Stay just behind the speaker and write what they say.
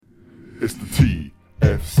It's the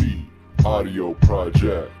TFC Audio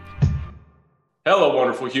Project. Hello,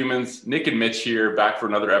 wonderful humans. Nick and Mitch here, back for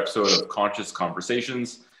another episode of Conscious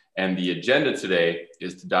Conversations. And the agenda today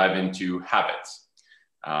is to dive into habits.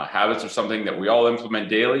 Habits are something that we all implement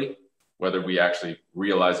daily, whether we actually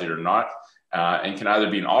realize it or not, and can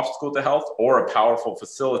either be an obstacle to health or a powerful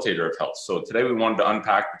facilitator of health. So today we wanted to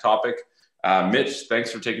unpack the topic. Mitch,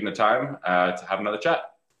 thanks for taking the time to have another chat.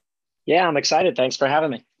 Yeah, I'm excited. Thanks for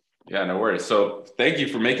having me. Yeah, no worries. So thank you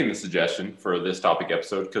for making the suggestion for this topic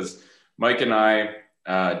episode, because Mike and I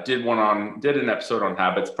did an episode on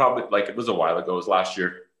habits, probably like it was a while ago, it was last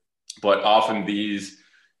year. But often these,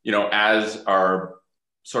 as our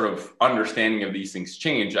sort of understanding of these things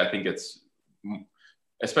change, I think it's,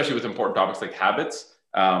 especially with important topics like habits,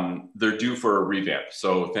 they're due for a revamp.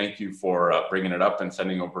 So thank you for bringing it up and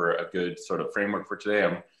sending over a good sort of framework for today.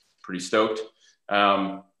 I'm pretty stoked.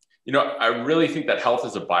 I really think that health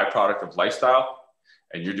is a byproduct of lifestyle,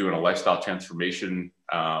 and you're doing a lifestyle transformation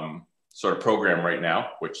sort of program right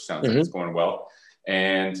now, which sounds like it's going well.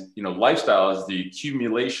 And, lifestyle is the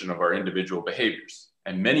accumulation of our individual behaviors.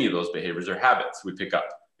 And many of those behaviors are habits we pick up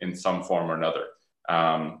in some form or another.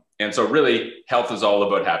 And so really health is all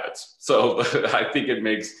about habits. So I think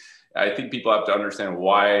people have to understand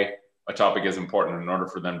why a topic is important in order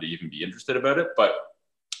for them to even be interested about it. But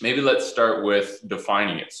maybe let's start with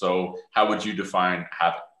defining it. So how would you define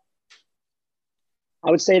habit? I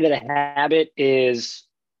would say that a habit is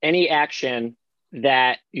any action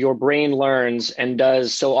that your brain learns and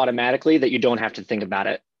does so automatically that you don't have to think about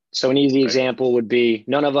it. So an easy example would be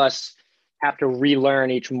none of us have to relearn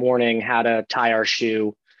each morning how to tie our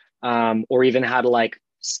shoe, or even how to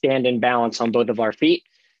stand in balance on both of our feet.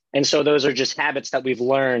 And so those are just habits that we've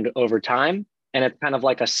learned over time. And it's kind of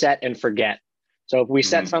like a set and forget. So if we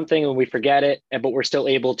set something and we forget it, but we're still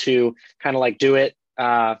able to kind of do it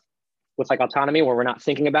with autonomy where we're not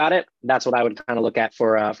thinking about it, that's what I would kind of look at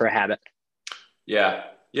for a habit. Yeah,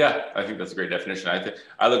 I think that's a great definition.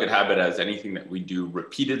 I look at habit as anything that we do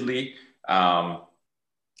repeatedly and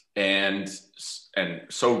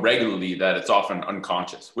so regularly that it's often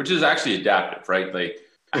unconscious, which is actually adaptive, right? Like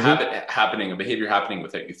a habit happening, a behavior happening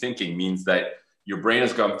without you thinking means that your brain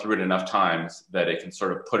has gone through it enough times that it can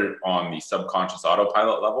sort of put it on the subconscious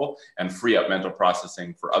autopilot level and free up mental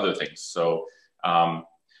processing for other things. So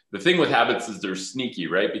the thing with habits is they're sneaky,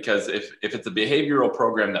 right? Because if it's a behavioral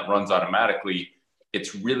program that runs automatically,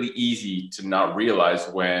 it's really easy to not realize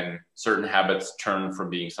when certain habits turn from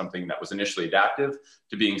being something that was initially adaptive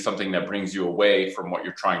to being something that brings you away from what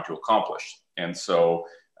you're trying to accomplish. And so,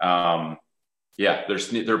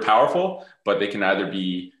 they're powerful, but they can either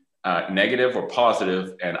be negative or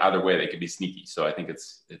positive, and either way they can be sneaky. So I think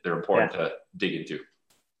they're important to dig into.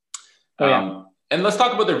 And let's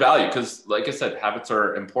talk about their value, because like I said, habits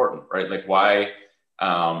are important, right? Like why,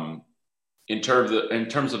 in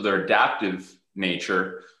terms of their adaptive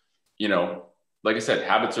nature, like I said,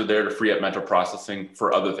 habits are there to free up mental processing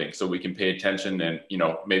for other things. So we can pay attention and,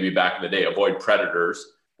 maybe back in the day, avoid predators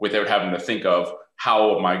without having to think of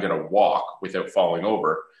how am I going to walk without falling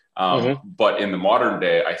over. But in the modern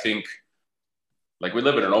day, I think we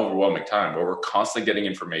live in an overwhelming time where we're constantly getting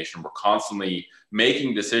information. We're constantly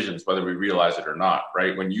making decisions, whether we realize it or not,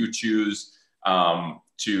 right? When you choose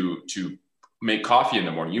to make coffee in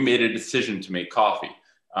the morning, you made a decision to make coffee.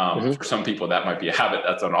 For some people, that might be a habit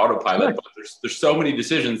that's on autopilot, but there's so many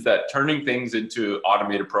decisions that turning things into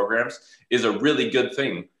automated programs is a really good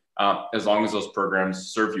thing, as long as those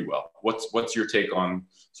programs serve you well. What's your take on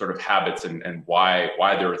sort of habits and why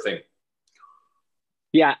they're a thing?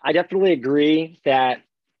 Yeah, I definitely agree that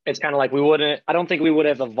it's kind of like I don't think we would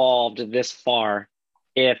have evolved this far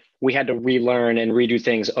if we had to relearn and redo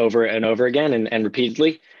things over and over again and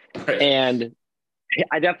repeatedly. Right. And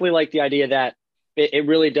I definitely like the idea that it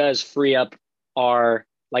really does free up our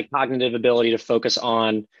cognitive ability to focus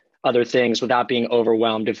on other things without being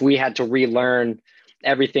overwhelmed. If we had to relearn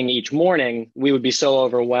everything each morning, we would be so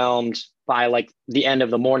overwhelmed by the end of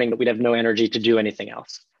the morning that we'd have no energy to do anything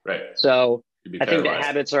else. Right. So I think that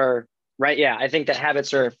habits are right. Yeah. I think that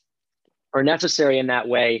habits are necessary in that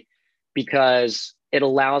way because it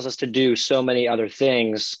allows us to do so many other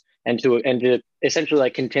things and to essentially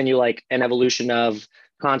continue an evolution of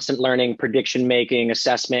constant learning, prediction making,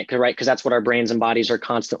 assessment, right? Because that's what our brains and bodies are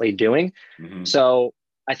constantly doing. So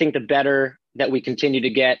I think the better that we continue to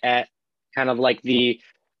get at kind of the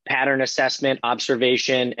pattern assessment,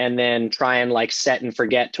 observation, and then try and set and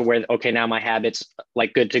forget to where, okay, now my habit's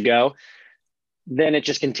good to go. Then it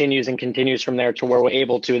just continues and continues from there to where we're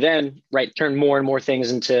able to then, turn more and more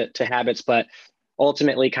things into habits, but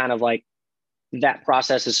ultimately kind of that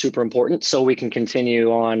process is super important so we can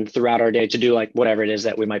continue on throughout our day to do like whatever it is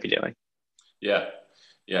that we might be doing. Yeah.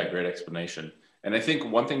 Yeah. Great explanation. And I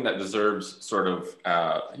think one thing that deserves sort of,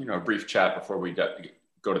 a brief chat before we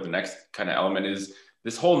go to the next kind of element is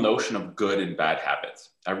this whole notion of good and bad habits.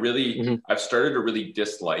 I've started to really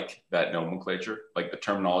dislike that nomenclature, like the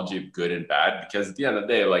terminology of good and bad, because at the end of the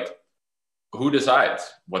day, like, who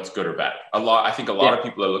decides what's good or bad? I think a lot of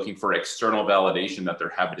people are looking for external validation that their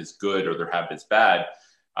habit is good or their habit is bad.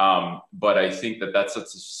 But I think that that's such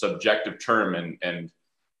a subjective term and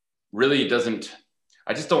really doesn't,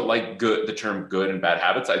 I just don't like the term good and bad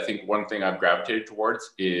habits. I think one thing I've gravitated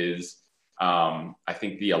towards is, I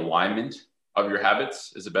think the alignment of your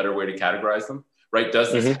habits is a better way to categorize them, right?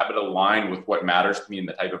 Does this habit align with what matters to me and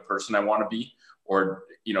the type of person I want to be? Or,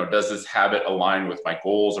 does this habit align with my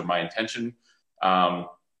goals or my intention?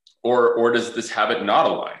 Or does this habit not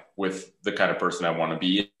align with the kind of person I want to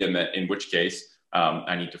be? And that, in which case,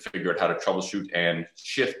 I need to figure out how to troubleshoot and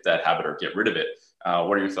shift that habit or get rid of it.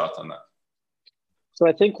 What are your thoughts on that? So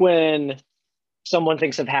I think when someone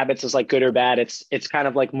thinks of habits as like good or bad, it's kind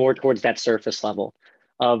of like more towards that surface level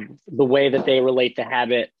of the way that they relate the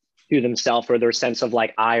habit to themselves or their sense of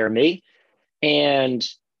like I or me. And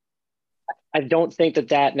I don't think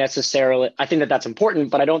that necessarily, I think that that's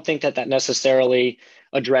important, but I don't think that necessarily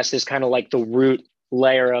addresses kind of like the root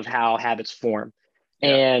layer of how habits form. Yeah.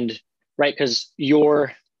 And right, because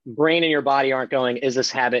your brain and your body aren't going, is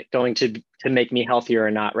this habit going to make me healthier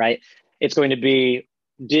or not, right? It's going to be,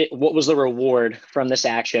 what was the reward from this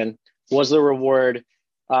action? Was the reward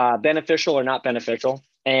beneficial or not beneficial?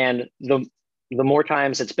 And the more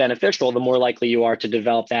times it's beneficial, the more likely you are to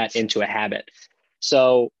develop that into a habit.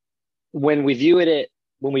 So when we view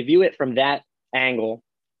it from that angle,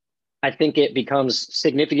 I think it becomes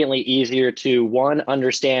significantly easier to, one,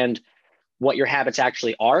 understand what your habits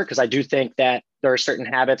actually are, because I do think that there are certain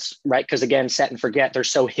habits, right? Because again, set and forget, they're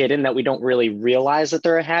so hidden that we don't really realize that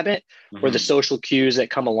they're a habit or the social cues that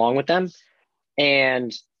come along with them.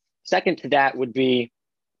 And second to that would be,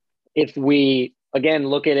 if we, again,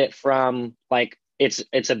 look at it from like,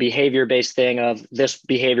 it's a behavior-based thing of this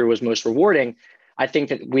behavior was most rewarding, I think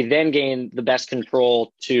that we then gain the best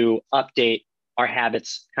control to update our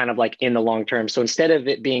habits kind of like in the long term. So instead of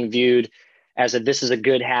it being viewed as this is a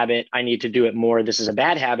good habit, I need to do it more. This is a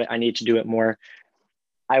bad habit, I need to do it more.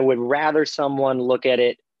 I would rather someone look at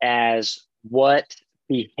it as what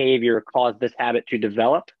behavior caused this habit to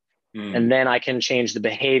develop. And then I can change the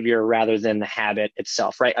behavior rather than the habit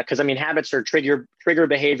itself, right? Because I mean, habits are trigger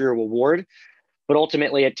behavior reward, but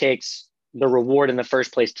ultimately it takes the reward in the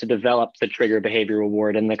first place to develop the trigger behavior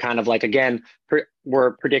reward. And the kind of like, again,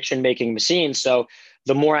 we're prediction making machines. So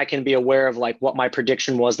the more I can be aware of like what my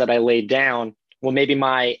prediction was that I laid down, well, maybe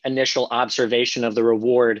my initial observation of the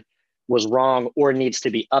reward was wrong or needs to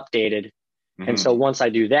be updated. And so once I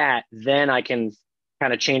do that, then I can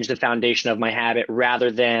kind of change the foundation of my habit rather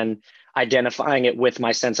than identifying it with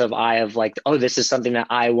my sense of I of like, oh, this is something that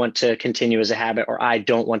I want to continue as a habit or I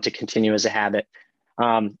don't want to continue as a habit.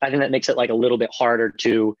 I think that makes it like a little bit harder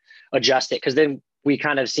to adjust it, because then we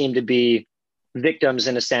kind of seem to be victims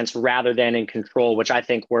in a sense rather than in control, which I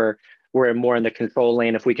think we're more in the control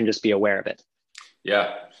lane if we can just be aware of it.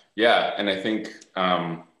 Yeah. Yeah. And I think,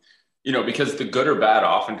 because the good or bad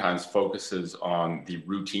oftentimes focuses on the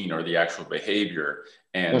routine or the actual behavior.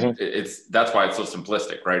 And that's why it's so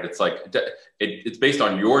simplistic, right? It's like, it's based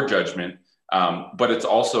on your judgment, but it's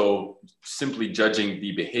also simply judging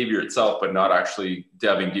the behavior itself, but not actually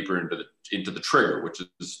delving deeper into the trigger,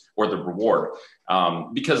 or the reward.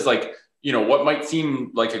 Because like, what might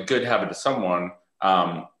seem like a good habit to someone,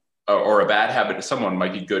 or a bad habit to someone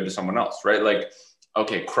might be good to someone else, right? Like,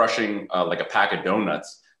 okay, crushing like a pack of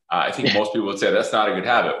donuts. I think most people would say that's not a good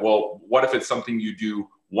habit. Well, what if it's something you do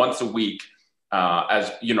once a week?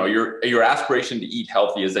 As your aspiration to eat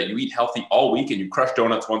healthy is that you eat healthy all week and you crush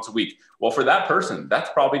donuts once a week. Well, for that person, that's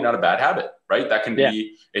probably not a bad habit, right? That can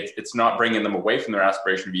be, it's not bringing them away from their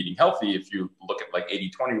aspiration of eating healthy. If you look at like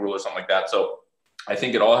 80-20 rule or something like that. So I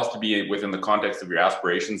think it all has to be within the context of your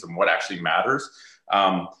aspirations and what actually matters.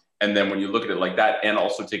 And then when you look at it like that, and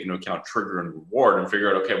also take into account trigger and reward and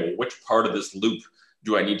figure out, okay, well, which part of this loop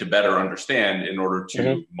do I need to better understand in order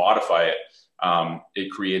to modify it?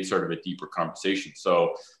 It creates sort of a deeper conversation.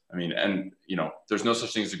 So, I mean, and there's no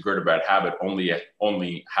such thing as a good or bad habit,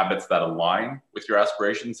 only habits that align with your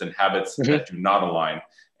aspirations and habits that do not align.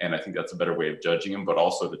 And I think that's a better way of judging them, but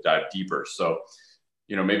also to dive deeper. So,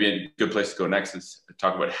 maybe a good place to go next is to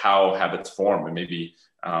talk about how habits form. And maybe,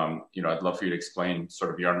 I'd love for you to explain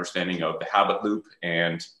sort of your understanding of the habit loop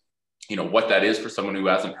and, what that is for someone who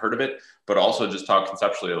hasn't heard of it, but also just talk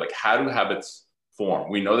conceptually, like how do habits form?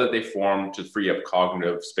 We know that they form to free up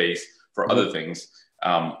cognitive space for other things.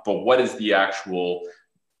 But what is the actual,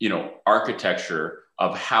 architecture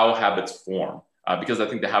of how habits form? Because I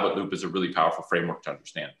think the habit loop is a really powerful framework to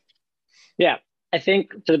understand. Yeah, I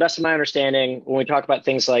think to the best of my understanding, when we talk about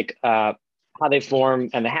things like how they form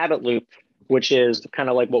and the habit loop, which is kind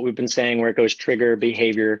of like what we've been saying, where it goes trigger,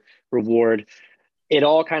 behavior, reward, it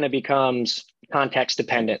all kind of becomes context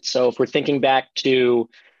dependent. So if we're thinking back to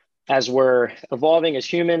as we're evolving as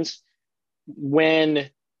humans, when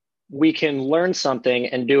we can learn something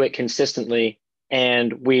and do it consistently,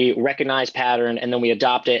 and we recognize pattern and then we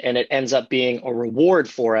adopt it and it ends up being a reward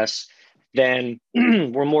for us, then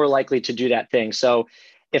we're more likely to do that thing. So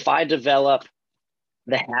if I develop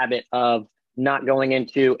the habit of not going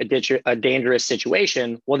into a dangerous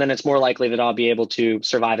situation, well, then it's more likely that I'll be able to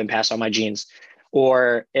survive and pass on my genes.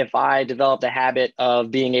 Or if I develop the habit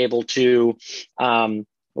of being able to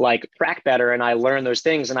track better, and I learn those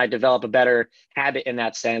things and I develop a better habit in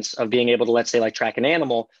that sense of being able to, let's say, like track an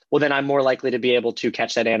animal, well, then I'm more likely to be able to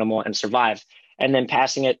catch that animal and survive. And then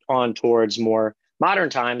passing it on towards more modern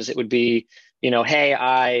times, it would be, hey,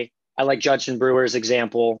 I like Judson Brewer's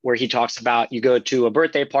example where he talks about you go to a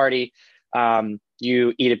birthday party,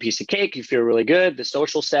 you eat a piece of cake, you feel really good. The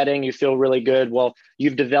social setting, you feel really good. Well,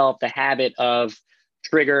 you've developed the habit of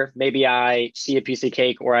trigger. Maybe I see a piece of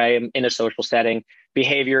cake or I am in a social setting.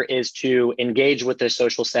 Behavior is to engage with the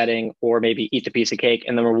social setting or maybe eat the piece of cake.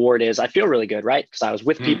 And the reward is I feel really good, right? Because I was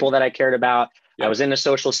with people that I cared about. Yep. I was in a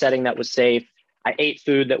social setting that was safe. I ate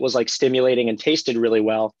food that was like stimulating and tasted really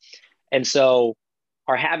well. And so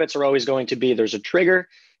our habits are always going to be there's a trigger,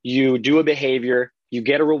 you do a behavior, you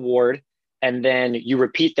get a reward, and then you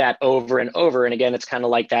repeat that over and over. And again, it's kind of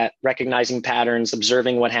like that, recognizing patterns,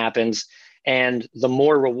 observing what happens. And the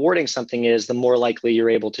more rewarding something is, the more likely you're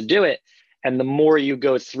able to do it. And the more you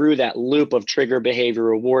go through that loop of trigger, behavior,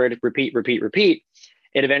 reward, repeat,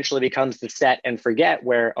 it eventually becomes the set and forget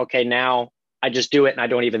where, okay, now I just do it and I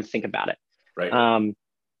don't even think about it. Right.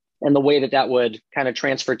 And the way that would kind of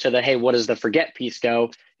transfer to the, hey, what does the forget piece go?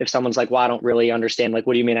 If someone's like, well, I don't really understand. Like,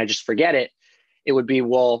 what do you mean I just forget it? It would be,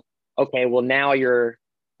 well, okay, well, now you're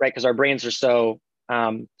right. Because our brains are so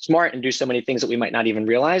smart and do so many things that we might not even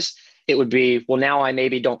realize. It would be, well, now I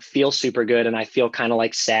maybe don't feel super good and I feel kind of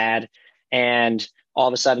like sad. And all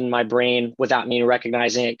of a sudden my brain, without me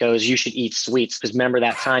recognizing it, goes, you should eat sweets. Because remember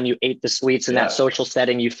that time you ate the sweets in that social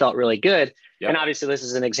setting, you felt really good. Yep. And obviously this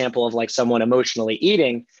is an example of like someone emotionally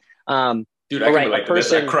eating. Dude, I can relate to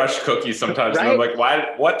this. I crush cookies sometimes. Right? And I'm like,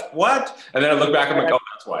 why, what? And then I look back, I'm like, oh,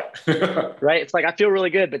 that's why. Right. It's like, I feel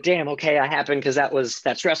really good, but damn, okay, I happened because that was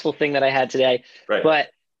that stressful thing that I had today. Right. But,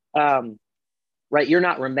 right, you're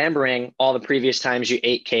not remembering all the previous times you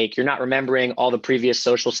ate cake. You're not remembering all the previous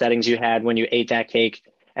social settings you had when you ate that cake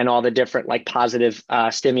and all the different like positive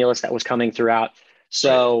stimulus that was coming throughout.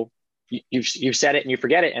 So you've said it and you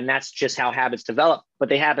forget it. And that's just how habits develop. But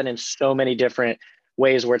they happen in so many different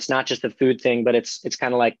ways where it's not just a food thing, but it's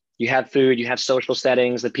kind of like you have food, you have social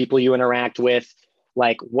settings, the people you interact with,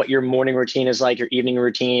 like what your morning routine is like, your evening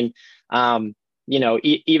routine.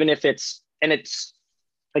 Even if it's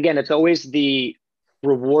again, it's always the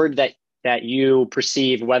reward that you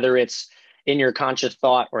perceive, whether it's in your conscious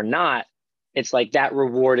thought or not. It's like that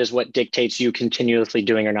reward is what dictates you continuously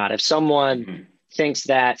doing or not. If someone thinks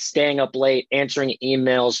that staying up late, answering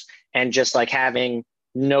emails, and just like having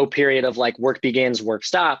no period of like work begins, work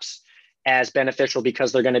stops as beneficial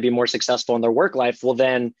because they're going to be more successful in their work life, well,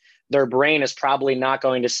 then their brain is probably not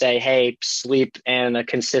going to say, hey, sleep and a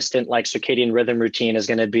consistent like circadian rhythm routine is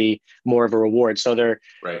going to be more of a reward. So they're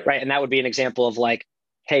right. And that would be an example of like,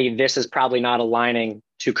 hey, this is probably not aligning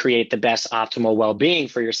to create the best optimal well-being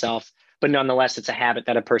for yourself. But nonetheless, it's a habit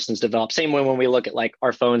that a person's developed. Same way when we look at like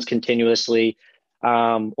our phones continuously,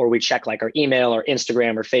 or we check like our email or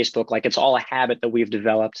Instagram or Facebook, like it's all a habit that we've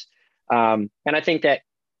developed. And I think that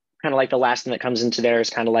kind of like the last thing that comes into there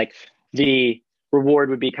is kind of like the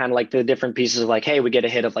reward would be kind of like the different pieces of like, hey, we get a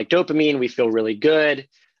hit of like dopamine, we feel really good.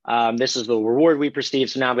 This is the reward we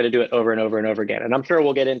perceive. So now I'm going to do it over and over and over again. And I'm sure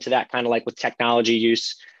we'll get into that kind of like with technology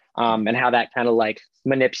use, and how that kind of like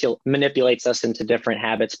manipulates us into different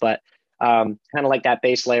habits. But kind of like that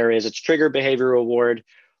base layer is it's trigger, behavior, reward.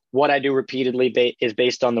 What I do repeatedly is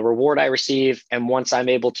based on the reward I receive. And once I'm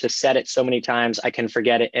able to set it so many times, I can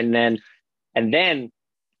forget it and then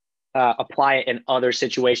apply it in other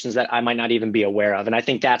situations that I might not even be aware of. And I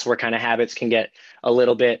think that's where kind of habits can get a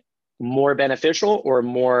little bit more beneficial or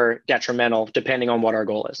more detrimental, depending on what our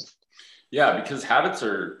goal is. Yeah, because habits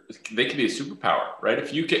they can be a superpower, right?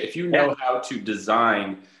 If you know how to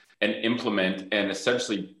design and implement and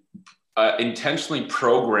essentially intentionally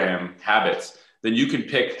program habits, then you can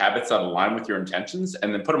pick habits that align with your intentions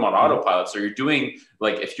and then put them on autopilot. So you're doing,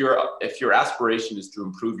 like, if your aspiration is to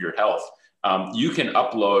improve your health, you can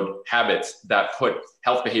upload habits that put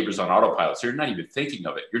health behaviors on autopilot. So you're not even thinking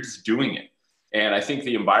of it, you're just doing it. And I think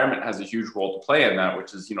the environment has a huge role to play in that,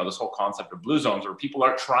 which is, this whole concept of blue zones where people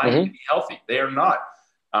aren't trying to be healthy. They are not.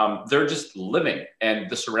 They're just living, and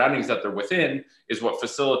the surroundings that they're within is what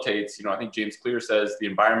facilitates, I think James Clear says the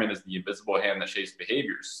environment is the invisible hand that shapes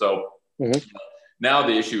behaviors. So now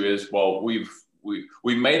the issue is, well,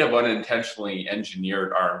 we may have unintentionally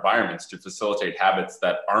engineered our environments to facilitate habits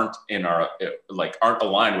that aren't aren't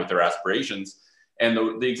aligned with their aspirations. And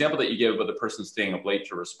the example that you give of the person staying up late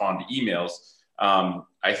to respond to emails,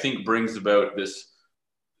 I think brings about this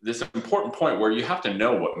important point where you have to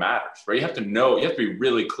know what matters, right? You have to be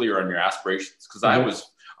really clear on your aspirations. Because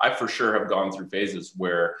I for sure have gone through phases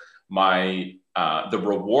where the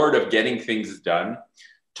reward of getting things done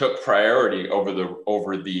took priority over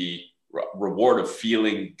the reward of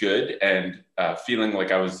feeling good and feeling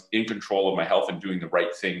like I was in control of my health and doing the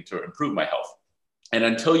right thing to improve my health. And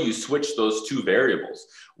until you switch those two variables,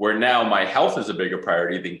 where now my health is a bigger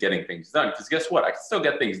priority than getting things done, because guess what? I can still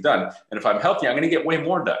get things done. And if I'm healthy, I'm going to get way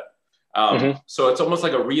more done. So it's almost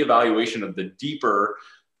like a reevaluation of the deeper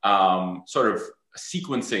sort of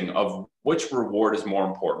sequencing of which reward is more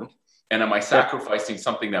important. And am I sacrificing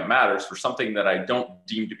something that matters for something that I don't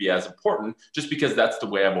deem to be as important just because that's the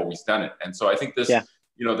way I've always done it? And so I think this,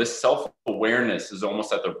 this self-awareness is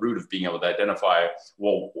almost at the root of being able to identify,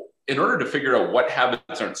 well, in order to figure out what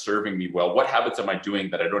habits aren't serving me well, what habits am I doing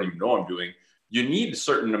that I don't even know I'm doing, you need a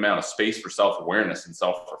certain amount of space for self-awareness and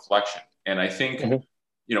self-reflection. And I think,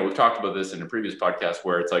 we've talked about this in a previous podcast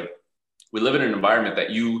where it's like, we live in an environment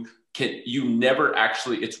that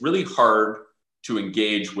it's really hard to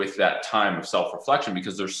engage with that time of self-reflection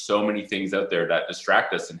because there's so many things out there that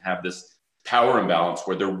distract us and have this power imbalance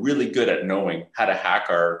where they're really good at knowing how to hack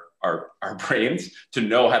our brains to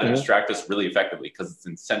know how to distract us really effectively because it's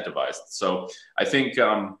incentivized. So I think,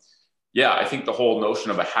 I think the whole notion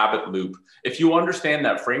of a habit loop, if you understand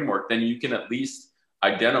that framework, then you can at least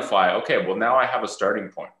identify, okay, well, now I have a starting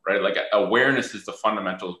point, right? Like awareness is the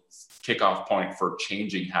fundamental kickoff point for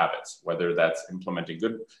changing habits, whether that's implementing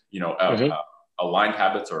good, aligned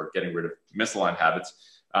habits or getting rid of misaligned habits.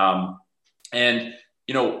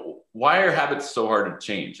 Why are habits so hard to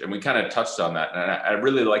change? And we kind of touched on that. And I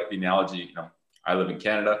really like the analogy, I live in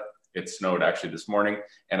Canada. It snowed actually this morning.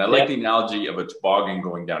 And I like the analogy of a toboggan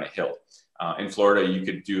going down a hill. In Florida, you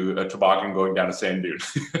could do a toboggan going down a sand dune.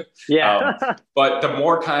 But the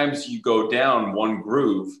more times you go down one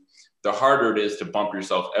groove, the harder it is to bump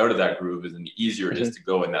yourself out of that groove and the easier it is to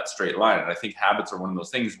go in that straight line. And I think habits are one of those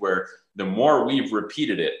things where the more we've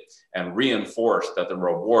repeated it and reinforced that the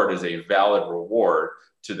reward is a valid reward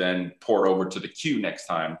to then pour over to the cue next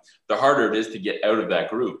time, the harder it is to get out of that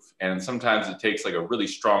groove. And sometimes it takes like a really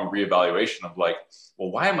strong reevaluation of like,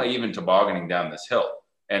 well, why am I even tobogganing down this hill?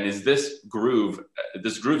 And is this groove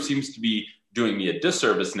seems to be doing me a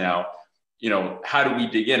disservice now. How do we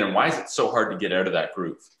dig in and why is it so hard to get out of that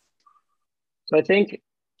groove? So I think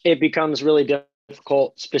it becomes really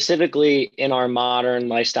difficult, specifically in our modern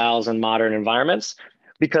lifestyles and modern environments,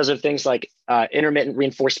 because of things like intermittent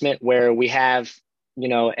reinforcement, where we have,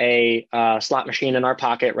 a slot machine in our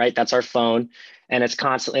pocket, right? That's our phone. And it's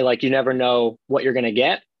constantly like, you never know what you're going to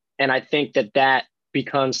get. And I think that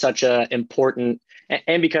becomes such a important,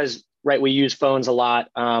 and because, right, we use phones a lot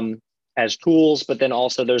as tools, but then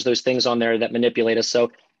also there's those things on there that manipulate us.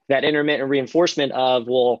 So that intermittent reinforcement of,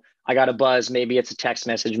 well, I got a buzz, maybe it's a text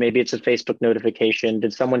message, maybe it's a Facebook notification.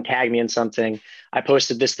 Did someone tag me in something? I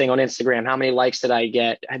posted this thing on Instagram. How many likes did I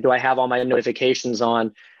get? Do I have all my notifications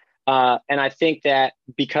on? And I think that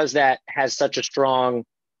because that has such a strong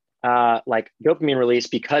dopamine release,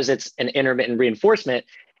 because it's an intermittent reinforcement,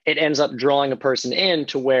 it ends up drawing a person in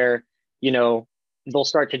to where, they'll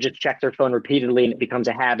start to just check their phone repeatedly, and it becomes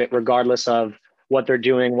a habit regardless of what they're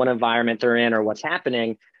doing, what environment they're in, or what's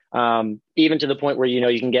happening. Even to the point where,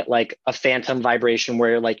 you can get like a phantom vibration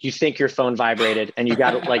where like you think your phone vibrated and you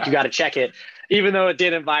got to check it, even though it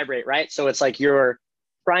didn't vibrate. Right. So it's like you're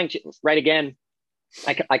trying to, right, again,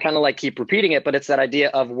 I kind of like keep repeating it, but it's that idea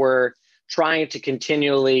of we're trying to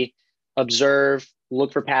continually observe,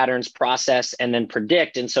 look for patterns, process, and then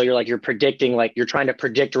predict. And so you're predicting, like you're trying to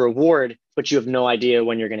predict a reward, but you have no idea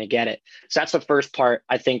when you're going to get it. So that's the first part,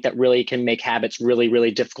 I think, that really can make habits really,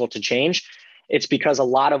 really difficult to change. It's because a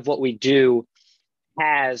lot of what we do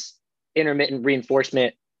has intermittent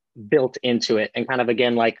reinforcement built into it. And kind of,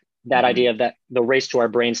 again, like that idea of that the race to our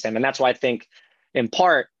brainstem. And that's why I think in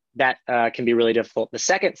part, that can be really difficult. The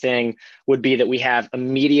second thing would be that we have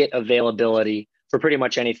immediate availability for pretty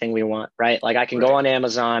much anything we want, right? Like I can go on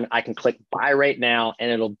Amazon, I can click buy right now,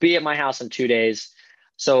 and it'll be at my house in 2 days.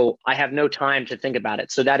 So I have no time to think about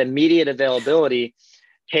it. So that immediate availability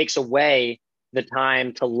takes away the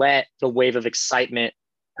time to let the wave of excitement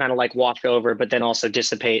kind of like wash over, but then also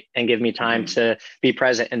dissipate and give me time to be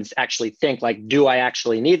present and actually think like, do I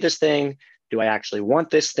actually need this thing? Do I actually want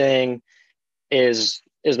this thing? Is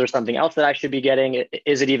there something else that I should be getting?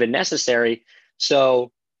 Is it even necessary?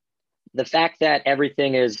 So the fact that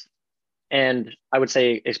everything is, and I would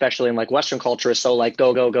say, especially in like Western culture, is so like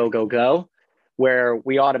go, go, go, go, go, where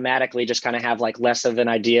we automatically just kind of have like less of an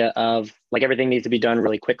idea of like everything needs to be done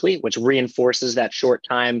really quickly, which reinforces that short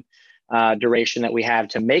time duration that we have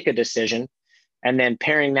to make a decision. And then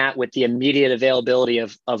pairing that with the immediate availability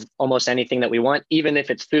of almost anything that we want, even if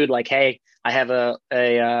it's food, like, hey, I have a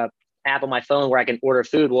app on my phone where I can order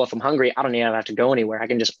food. Well, if I'm hungry, I don't even have to go anywhere. I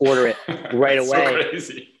can just order it right away. So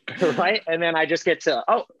crazy. Right. And then I just get to,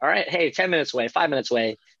 oh, all right, hey, 10 minutes away, 5 minutes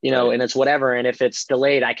away, and it's whatever. And if it's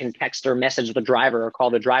delayed, I can text or message the driver or call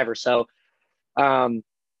the driver. So I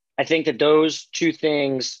think that those two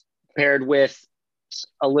things paired with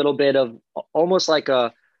a little bit of almost like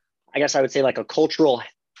I guess I would say like a cultural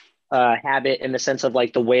habit in the sense of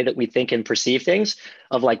like the way that we think and perceive things,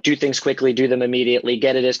 of like do things quickly, do them immediately,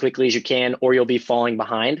 get it as quickly as you can, or you'll be falling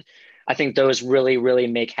behind. I think those really, really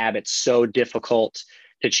make habits so difficult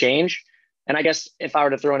to change. And I guess if I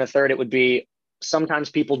were to throw in a third, it would be sometimes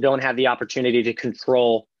people don't have the opportunity to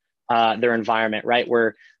control their environment, right?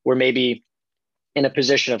 We're maybe in a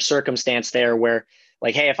position of circumstance there where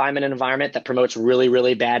like, hey, if I'm in an environment that promotes really,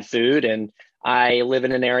 really bad food and I live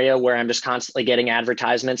in an area where I'm just constantly getting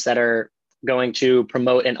advertisements that are going to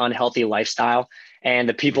promote an unhealthy lifestyle, and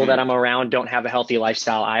the people that I'm around don't have a healthy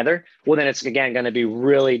lifestyle either, well, then it's, again, going to be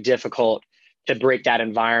really difficult to break that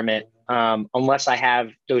environment unless I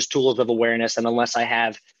have those tools of awareness and unless I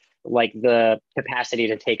have like the capacity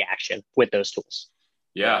to take action with those tools.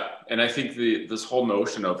 Yeah. And I think this whole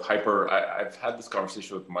notion of I've had this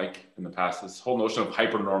conversation with Mike in the past, this whole notion of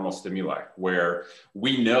hypernormal stimuli, where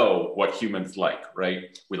we know what humans like,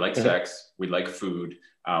 right? We like sex, we like food,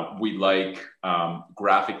 we like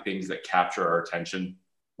graphic things that capture our attention.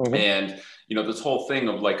 And, this whole thing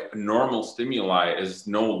of like normal stimuli is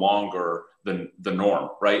no longer the norm,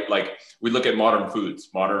 right? Like we look at modern foods,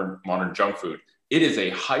 modern junk food. It is a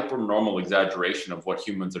hyper-normal exaggeration of what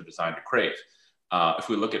humans are designed to crave. If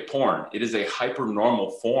we look at porn, it is a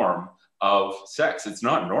hyper-normal form of sex. It's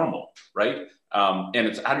not normal, right? And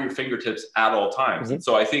it's at your fingertips at all times. And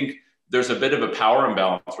so I think there's a bit of a power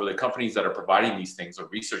imbalance where the companies that are providing these things are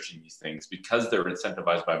researching these things because they're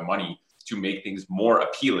incentivized by money to make things more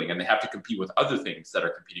appealing, and they have to compete with other things that are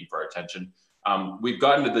competing for our attention. We've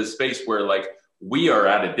gotten to this space where like we are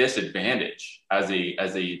at a disadvantage as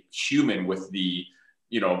a human with the,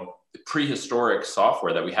 prehistoric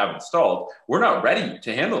software that we have installed. We're not ready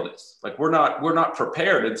to handle this. Like we're not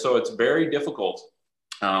prepared. And so it's very difficult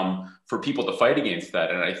for people to fight against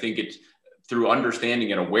that. And I think it's through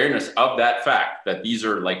understanding and awareness of that fact that these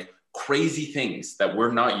are like crazy things that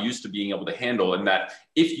we're not used to being able to handle. And that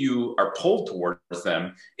if you are pulled towards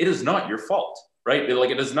them, it is not your fault, right?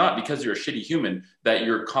 Like it is not because you're a shitty human that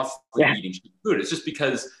you're constantly eating shitty food. It's just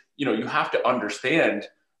because, you have to understand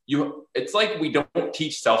it's like we don't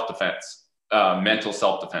teach self-defense, mental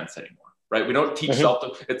self-defense anymore, right? We don't teach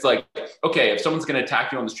it's like, okay, if someone's going to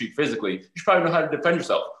attack you on the street physically, you should probably know how to defend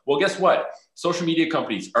yourself. Well, guess what? Social media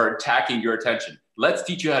companies are attacking your attention. Let's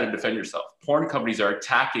teach you how to defend yourself. Porn companies are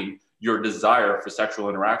attacking your desire for sexual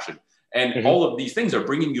interaction. And all of these things are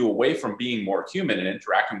bringing you away from being more human and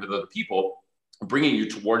interacting with other people, bringing you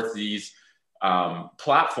towards these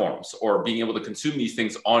platforms or being able to consume these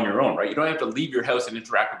things on your own, right? You don't have to leave your house and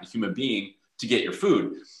interact with a human being to get your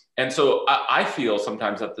food. And so I feel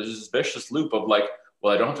sometimes that there's this vicious loop of like,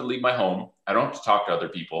 well, I don't have to leave my home. I don't have to talk to other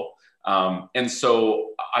people. And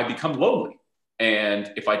so I become lonely.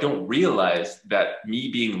 And if I don't realize that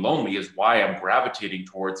me being lonely is why I'm gravitating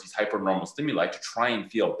towards these hypernormal stimuli to try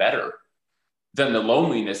and feel better, then the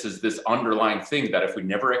loneliness is this underlying thing that if we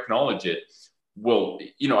never acknowledge it, well,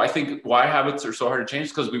 I think why habits are so hard to change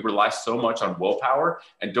is because we rely so much on willpower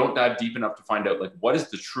and don't dive deep enough to find out like what is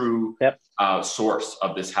the true source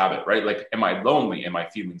of this habit, right? Like, am I lonely? Am I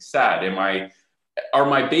feeling sad? Are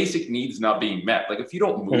my basic needs not being met? Like if you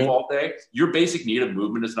don't move all day, your basic need of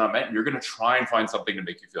movement is not met, and you're going to try and find something to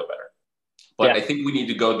make you feel better. But I think we need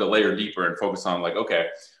to go the layer deeper and focus on like, okay,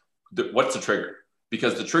 what's the trigger?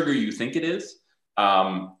 Because the trigger you think it is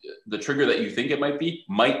the trigger that you think it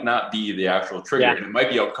might not be the actual trigger. Yeah. And it might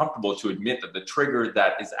be uncomfortable to admit that the trigger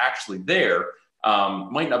that is actually there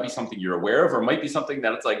might not be something you're aware of, or might be something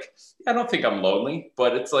that it's like, I don't think I'm lonely,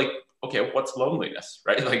 but it's like, okay, what's loneliness,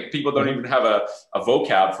 right? Like people don't even have a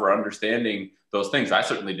vocab for understanding those things. I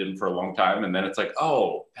certainly didn't for a long time. And then it's like,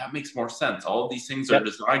 oh, that makes more sense. All of these things are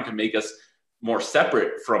designed to make us more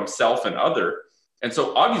separate from self and other. And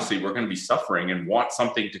so obviously we're going to be suffering and want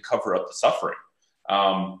something to cover up the suffering.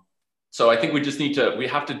 So I think we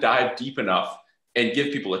have to dive deep enough and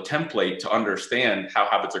give people a template to understand how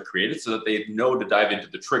habits are created so that they know to dive into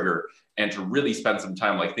the trigger and to really spend some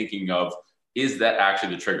time like thinking of, is that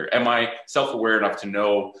actually the trigger? Am I self-aware enough to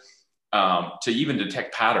know, to even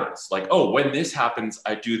detect patterns? Like, oh, when this happens,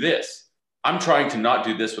 I do this. I'm trying to not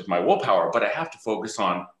do this with my willpower, but I have to focus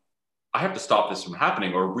on, I have to stop this from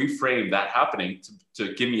happening or reframe that happening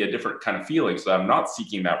to give me a different kind of feeling so that I'm not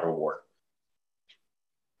seeking that reward.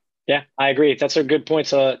 Yeah, I agree. That's a good point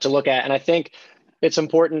to look at. And I think it's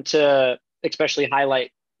important to especially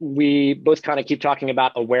highlight, we both kind of keep talking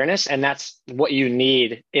about awareness, and that's what you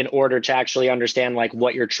need in order to actually understand like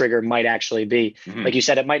what your trigger might actually be. Mm-hmm. Like you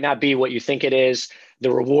said, it might not be what you think it is.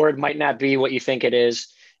 The reward might not be what you think it is.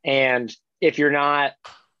 And if you're not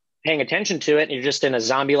paying attention to it and you're just in a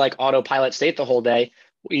zombie-like autopilot state the whole day,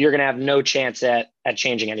 you're going to have no chance at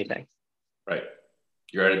changing anything. Right.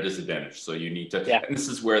 You're at a disadvantage. So you need to, and this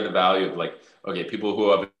is where the value of like, okay, people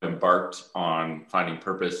who have embarked on finding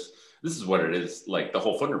purpose, this is what it is. Like the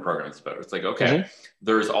whole Footner program is about. It's like, okay,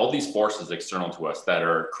 there's all these forces external to us that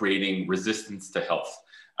are creating resistance to health.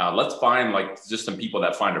 Let's find like just some people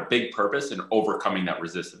that find a big purpose in overcoming that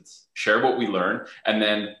resistance, share what we learn, and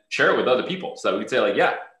then share it with other people. So that we can say like,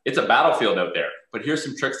 yeah, it's a battlefield out there, but here's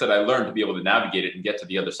some tricks that I learned to be able to navigate it and get to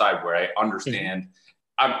the other side where I understand.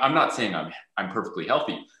 I'm not saying I'm perfectly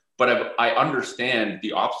healthy, but I understand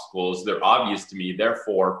the obstacles. They're obvious to me.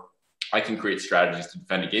 Therefore, I can create strategies to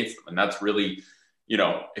defend against them. And that's really, you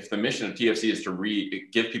know, if the mission of TFC is to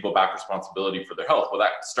give people back responsibility for their health, well,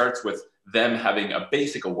 that starts with them having a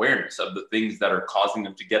basic awareness of the things that are causing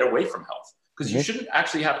them to get away from health. Because you shouldn't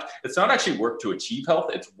actually it's not actually work to achieve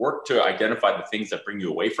health. It's work to identify the things that bring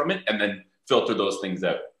you away from it and then filter those things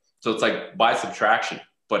out. So it's like by subtraction.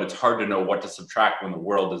 But it's hard to know what to subtract when the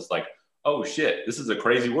world is like, oh shit, this is a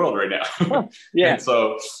crazy world right now. And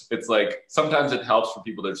so it's like, sometimes it helps for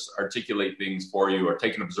people to just articulate things for you or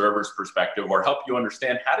take an observer's perspective or help you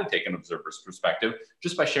understand how to take an observer's perspective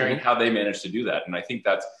just by sharing how they managed to do that. And I think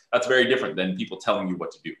that's very different than people telling you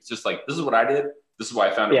what to do. It's just like, this is what I did. This is why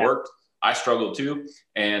I found it worked. I struggled too.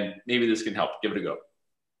 And maybe this can help. Give it a go.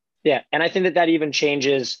 Yeah. And I think that even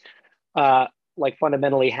changes like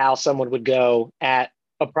fundamentally how someone would go at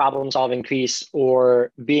a problem-solving piece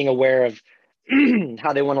or being aware of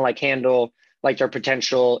how they want to like handle like their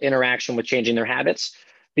potential interaction with changing their habits.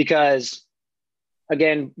 Because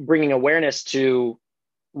again, bringing awareness to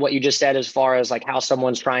what you just said as far as like how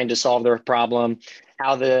someone's trying to solve their problem,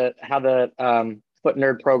 how the Foot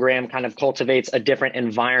Nerd program kind of cultivates a different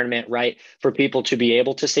environment, right, for people to be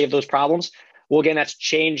able to save those problems. Well, again, that's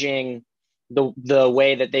changing the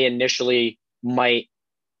way that they initially might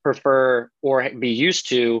prefer or be used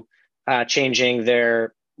to changing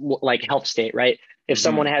their like health state, right? If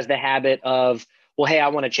someone has the habit of, well, hey, I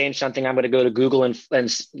want to change something, I'm going to go to Google and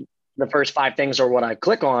the first 5 things are what I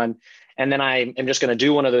click on, and then I am just going to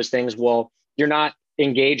do one of those things. Well, you're not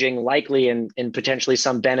engaging likely in potentially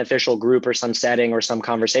some beneficial group or some setting or some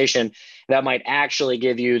conversation that might actually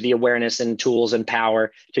give you the awareness and tools and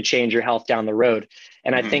power to change your health down the road.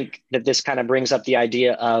 And I think that this kind of brings up the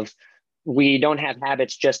idea of, we don't have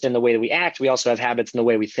habits just in the way that we act. We also have habits in the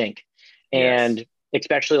way we think. And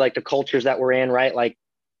especially like the cultures that we're in, right? Like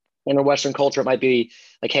in a Western culture, it might be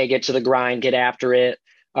like, hey, get to the grind, get after it.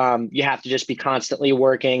 You have to just be constantly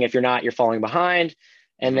working. If you're not, you're falling behind.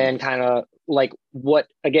 And then kind of like, what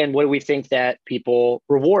do we think that people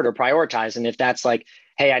reward or prioritize? And if that's like,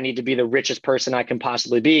 hey, I need to be the richest person I can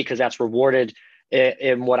possibly be because that's rewarded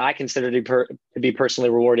in what I consider to be personally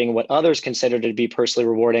rewarding, what others consider to be personally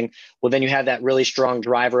rewarding, well, then you have that really strong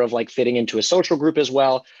driver of like fitting into a social group as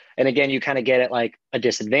well. And again, you kind of get at like a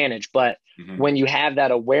disadvantage. But when you have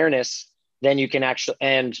that awareness, then you can actually,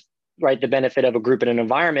 and right, the benefit of a group in an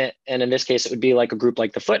environment, and in this case, it would be like a group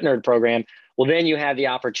like the Foot Nerd program, well, then you have the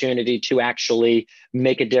opportunity to actually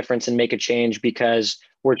make a difference and make a change, because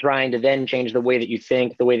we're trying to then change the way that you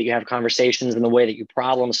think, the way that you have conversations, and the way that you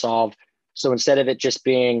problem solve. So instead of it just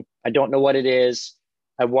being, I don't know what it is,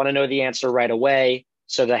 I want to know the answer right away.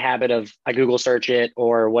 So the habit of I Google search it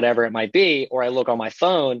or whatever it might be, or I look on my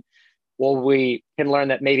phone, well, we can learn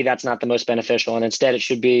that maybe that's not the most beneficial. And instead it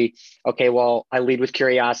should be, okay, well, I lead with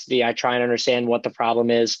curiosity. I try and understand what the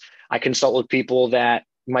problem is. I consult with people that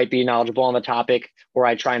might be knowledgeable on the topic, or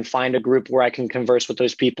I try and find a group where I can converse with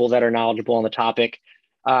those people that are knowledgeable on the topic.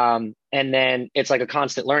 And then it's like a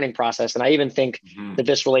constant learning process. And I even think that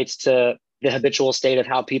this relates to the habitual state of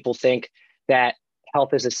how people think that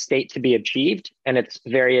health is a state to be achieved. And it's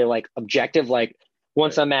very like objective. Like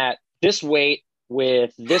once I'm at this weight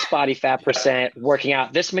with this body fat percent, working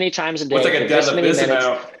out this many times a day, What's like a this many minutes,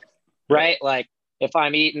 amount? right? Like if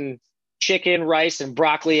I'm eating chicken, rice, and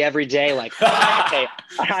broccoli every day, like, okay,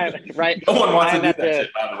 right? No one wants to do that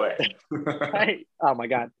shit, by the way. Right? Oh my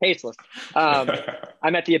God, tasteless.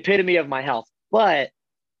 I'm at the epitome of my health. But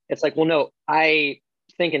it's like, well, no, I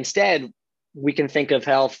think instead we can think of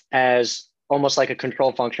health as almost like a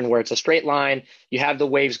control function where it's a straight line. You have the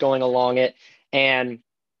waves going along it. And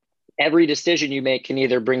every decision you make can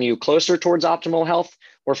either bring you closer towards optimal health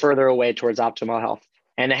or further away towards optimal health.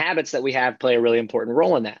 And the habits that we have play a really important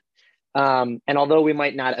role in that. And although we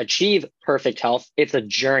might not achieve perfect health, it's a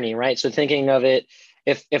journey, right? So thinking of it,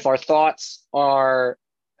 if our thoughts are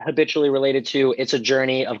habitually related to, it's a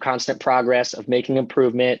journey of constant progress, of making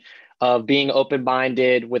improvement, of being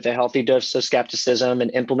open-minded with a healthy dose of skepticism and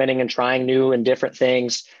implementing and trying new and different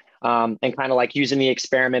things, and kind of like using the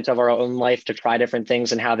experiment of our own life to try different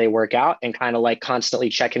things and how they work out, and kind of like constantly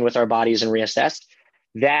check in with our bodies and reassess.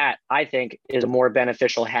 That I think is a more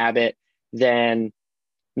beneficial habit than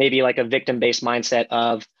maybe like a victim-based mindset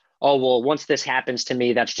of, oh, well, once this happens to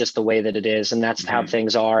me, that's just the way that it is. And that's how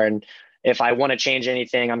things are. And if I want to change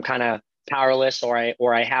anything, I'm kind of powerless, or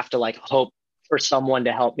I have to like hope for someone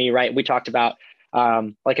to help me. Right. We talked about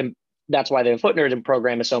that's why the Foot Nerd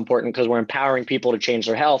program is so important, because we're empowering people to change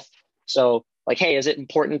their health. So like, hey, is it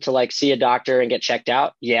important to like see a doctor and get checked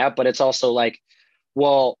out? Yeah. But it's also like,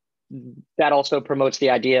 well, that also promotes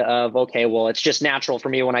the idea of, okay, well, it's just natural for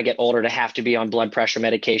me when I get older to have to be on blood pressure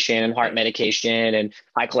medication and heart medication and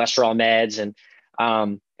high cholesterol meds. And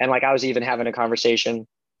like, I was even having a conversation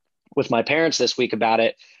with my parents this week about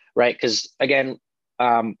it, right? Because again,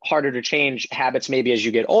 harder to change habits maybe as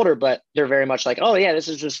you get older, but they're very much like, oh yeah,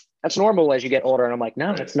 that's normal as you get older. And I'm like,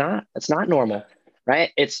 no, it's not. It's not normal,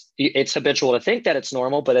 right? It's habitual to think that it's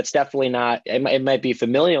normal, but it's definitely not. It might be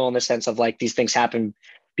familial in the sense of like these things happen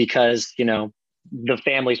because, the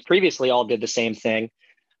families previously all did the same thing.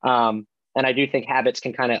 And I do think habits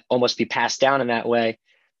can kind of almost be passed down in that way,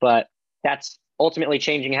 but that's ultimately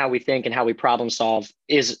changing how we think and how we problem solve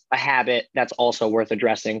is a habit that's also worth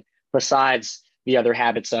addressing, besides the other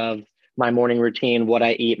habits of my morning routine, what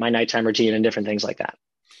I eat, my nighttime routine, and different things like that.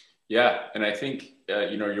 Yeah. And I think,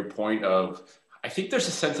 your point of, I think there's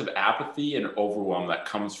a sense of apathy and overwhelm that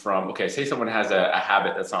comes from, okay, say someone has a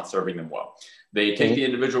habit that's not serving them well. They take the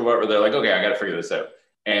individual where they're like, okay, I got to figure this out.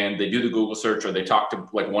 And they do the Google search, or they talk to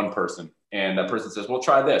like one person, and that person says, well,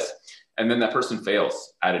 try this. And then that person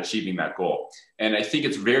fails at achieving that goal. And I think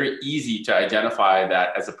it's very easy to identify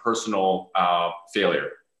that as a personal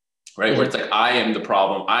failure, right? Where it's like, I am the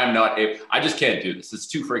problem. I just can't do this. It's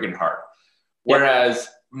too friggin' hard. Whereas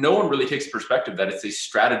no one really takes perspective that it's a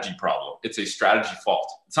strategy problem. It's a strategy fault.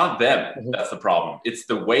 It's not them that's the problem. It's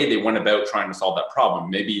the way they went about trying to solve that problem.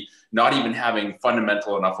 Maybe not even having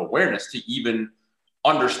fundamental enough awareness to even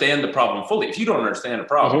understand the problem fully. If you don't understand a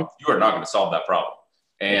problem, you are not going to solve that problem.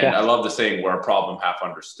 And I love the saying where a problem half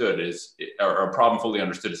understood or a problem fully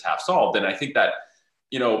understood is half solved. And I think that,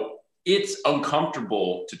 it's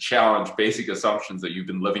uncomfortable to challenge basic assumptions that you've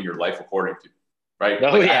been living your life according to. Right.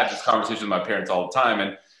 I have this conversation with my parents all the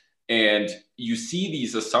time, and you see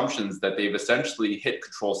these assumptions that they've essentially hit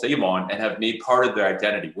control save on and have made part of their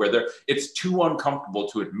identity, where it's too uncomfortable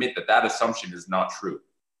to admit that assumption is not true,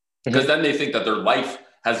 because then they think that their life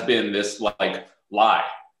has been this like lie.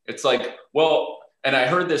 It's like, well, and I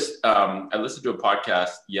heard this, I listened to a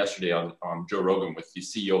podcast yesterday on Joe Rogan with the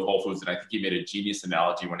CEO of Whole Foods, and I think he made a genius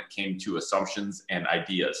analogy when it came to assumptions and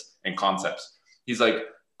ideas and concepts. He's like,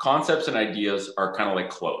 concepts and ideas are kind of like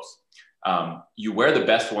clothes. You wear the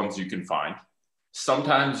best ones you can find.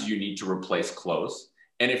 Sometimes you need to replace clothes.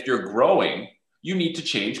 And if you're growing, you need to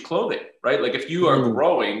change clothing, right? Like if you are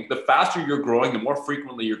growing, the faster you're growing, the more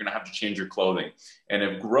frequently you're going to have to change your clothing. And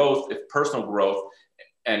if personal growth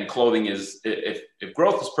and clothing if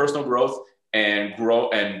growth is personal growth,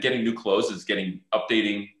 and getting new clothes is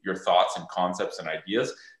updating your thoughts and concepts and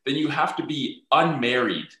ideas, then you have to be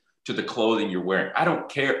unmarried to the clothing you're wearing. I don't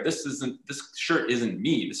care. This shirt isn't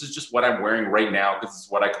me. This is just what I'm wearing right now because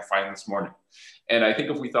it's what I could find this morning. And I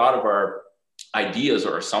think if we thought of our ideas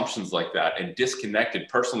or assumptions like that and disconnected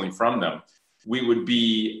personally from them, we would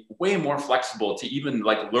be way more flexible to even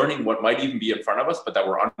like learning what might even be in front of us, but that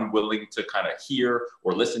we're unwilling to kind of hear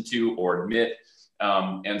or listen to or admit.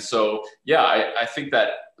 And so, yeah, I think that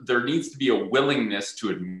there needs to be a willingness to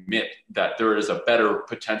admit that there is a better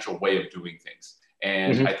potential way of doing things.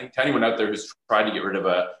 And I think to anyone out there who's tried to get rid of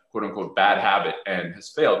a quote unquote bad habit and has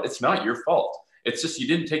failed, it's not your fault. It's just you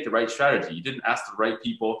didn't take the right strategy. You didn't ask the right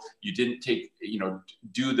people. You didn't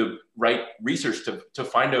do the right research to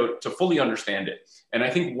find out, to fully understand it. And I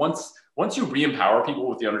think once you re-empower people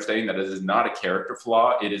with the understanding that it is not a character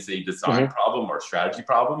flaw, it is a design problem or a strategy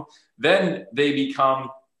problem, then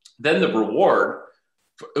the reward,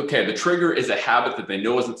 okay, the trigger is a habit that they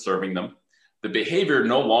know isn't serving them. The behavior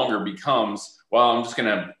no longer becomes, well, I'm just going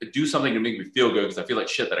to do something to make me feel good because I feel like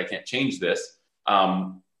shit that I can't change this.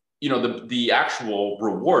 The actual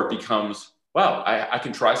reward becomes, wow, I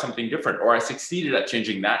can try something different, or I succeeded at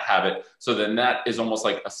changing that habit. So then that is almost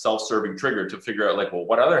like a self-serving trigger to figure out like, well,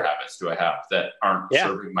 what other habits do I have that aren't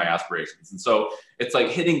serving my aspirations? And so it's like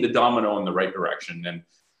hitting the domino in the right direction. And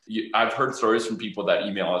I've heard stories from people that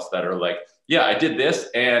email us that are like, yeah, I did this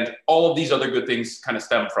and all of these other good things kind of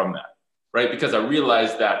stem from that, right? Because I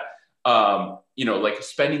realized that, like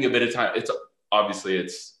spending a bit of time, it's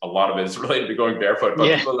a lot of it is related to going barefoot,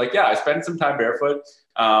 but people are like, yeah, I spent some time barefoot.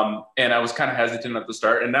 And I was kind of hesitant at the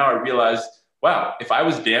start. And now I realized, wow, if I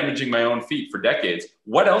was damaging my own feet for decades,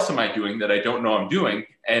 what else am I doing that I don't know I'm doing?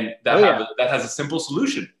 And that has a simple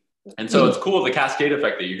solution. And so it's cool, the cascade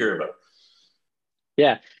effect that you hear about.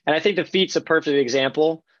 Yeah. And I think the feet's a perfect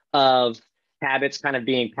example of habits kind of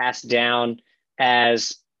being passed down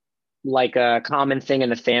as like a common thing in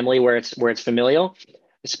the family where it's familial.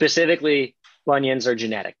 Specifically, bunions are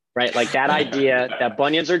genetic, right? Like that idea that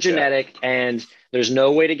bunions are genetic and there's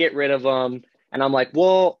no way to get rid of them. And I'm like,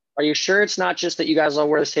 well, are you sure it's not just that you guys all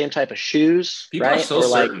wear the same type of shoes? People are so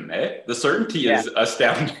certain, eh? The certainty is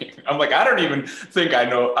astounding. I'm like, I don't even think I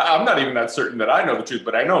know. I'm not even that certain that I know the truth,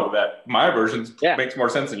 but I know that my version makes more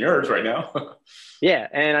sense than yours right now. Yeah.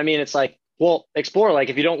 And I mean, it's like, well, explore, like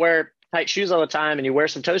if you don't wear tight shoes all the time and you wear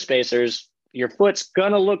some toe spacers, your foot's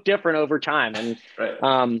going to look different over time. And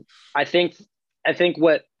I think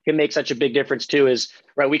what can make such a big difference too is,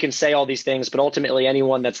 right, we can say all these things, but ultimately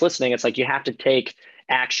anyone that's listening, it's like you have to take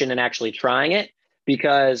action and actually trying it,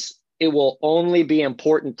 because it will only be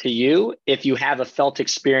important to you if you have a felt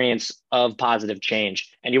experience of positive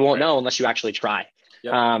change, and you won't know unless you actually try.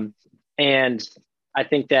 And I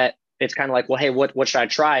think that it's kind of like, well, hey, what should I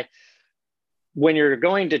try? When you're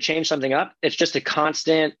going to change something up, it's just a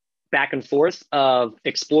constant back and forth of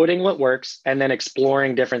exploiting what works and then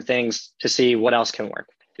exploring different things to see what else can work.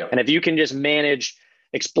 And if you can just manage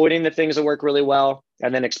exploiting the things that work really well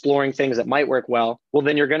and then exploring things that might work well, well,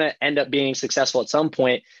 then you're going to end up being successful at some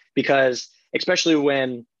point, because especially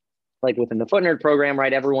when, like within the Foot Nerd program,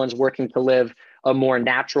 right, everyone's working to live a more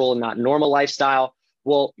natural and not normal lifestyle.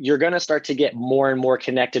 Well, you're going to start to get more and more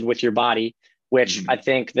connected with your body, which I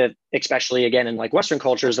think that especially again in like Western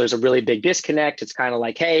cultures, there's a really big disconnect. It's kind of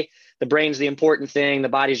like, hey, the brain's the important thing. The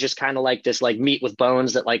body's just kind of like this like meat with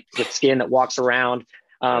bones that like with skin that walks around.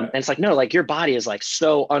 And it's like, no, like your body is like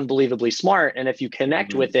so unbelievably smart. And if you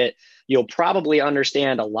connect with it, you'll probably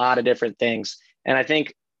understand a lot of different things. And I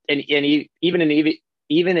think even an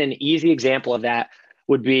easy example of that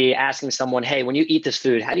would be asking someone, hey, when you eat this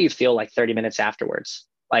food, how do you feel like 30 minutes afterwards?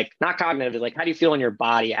 Like not cognitively, like how do you feel in your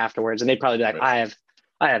body afterwards? And they'd probably be like, I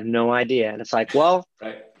have no idea. And it's like, well,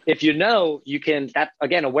 if you know, you can, that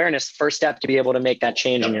again, awareness, first step to be able to make that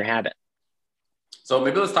change in your habit. So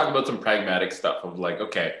maybe let's talk about some pragmatic stuff of like,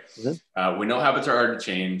 okay, we know habits are hard to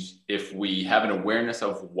change. If we have an awareness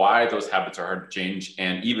of why those habits are hard to change,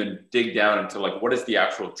 and even dig down into like, what is the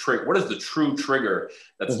actual trigger? What is the true trigger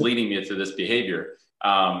that's leading me to this behavior?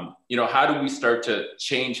 How do we start to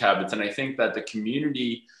change habits? And I think that the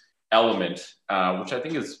community element, which I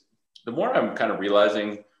think is the more I'm kind of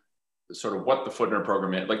realizing sort of what the Foot Nerd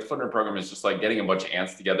program is. Like the Foot Nerd program is just like getting a bunch of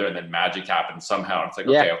ants together and then magic happens somehow. It's like,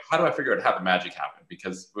 okay, how do I figure out how the magic happened?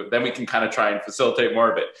 Because then we can kind of try and facilitate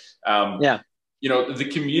more of it. The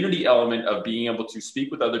community element of being able to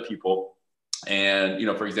speak with other people. And,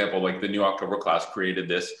 for example, like the New October class created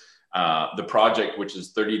this, the project, which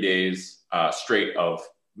is 30 days straight of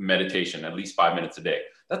meditation, at least 5 minutes a day.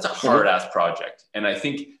 That's a hard ass project. And I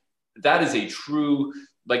think that is a true,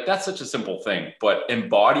 like, that's such a simple thing, but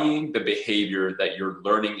embodying the behavior that you're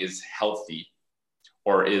learning is healthy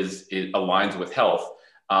or it aligns with health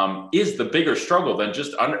is the bigger struggle than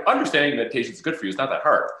just understanding meditation is good for you. It's not that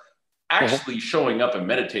hard. Actually showing up and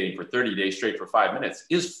meditating for 30 days straight for 5 minutes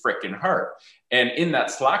is freaking hard. And in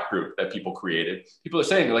that Slack group that people created, people are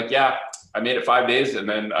saying like, yeah, I made it 5 days and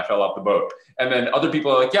then I fell off the boat. And then other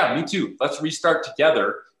people are like, yeah, me too. Let's restart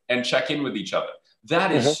together and check in with each other.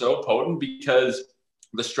 That is so potent because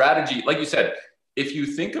the strategy, like you said, if you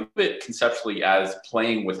think of it conceptually as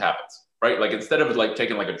playing with habits, right? Like instead of like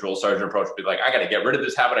taking like a drill sergeant approach, be like, I got to get rid of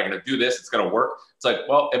this habit. I'm going to do this. It's going to work. It's like,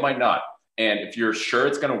 well, it might not. And if you're sure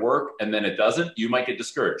it's going to work and then it doesn't, you might get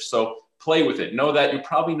discouraged. So play with it. Know that you're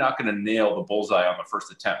probably not going to nail the bullseye on the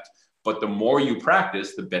first attempt. But the more you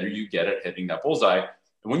practice, the better you get at hitting that bullseye.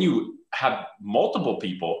 And when you have multiple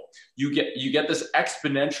people, you get this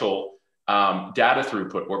exponential data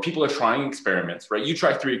throughput where people are trying experiments, right? You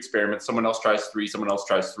try 3 experiments, someone else tries 3, someone else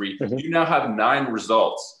tries 3. You now have 9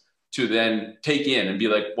 results to then take in and be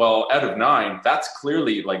like, well, out of 9, that's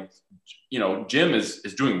clearly like, Jim is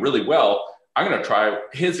doing really well. I'm going to try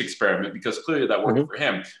his experiment because clearly that worked for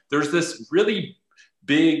him. There's this really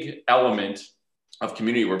big element of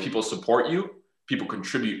community where people support you, people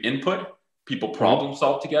contribute input, people problem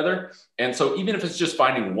solve together. And so even if it's just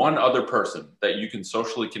finding one other person that you can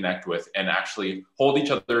socially connect with and actually hold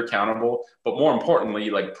each other accountable, but more importantly,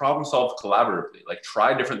 like problem solve collaboratively, like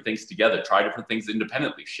try different things together, try different things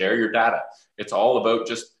independently, share your data. It's all about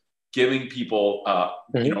just giving people,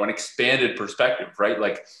 an expanded perspective, right?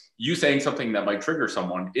 Like you saying something that might trigger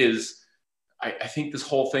someone is, I think this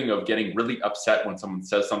whole thing of getting really upset when someone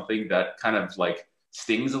says something that kind of like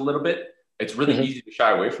stings a little bit. It's really easy to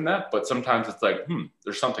shy away from that, but sometimes it's like,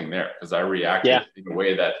 there's something there because I reacted in a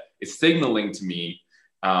way that is signaling to me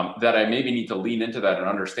that I maybe need to lean into that and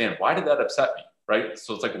understand why did that upset me, right?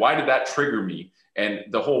 So it's like, why did that trigger me? And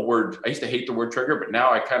the whole word, I used to hate the word trigger, but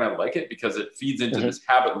now I kind of like it because it feeds into this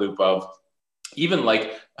habit loop of even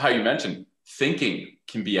like how you mentioned, thinking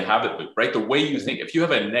can be a habit loop, right? The way you think, if you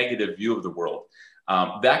have a negative view of the world,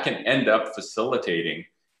 that can end up facilitating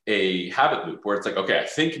a habit loop where it's like, okay, I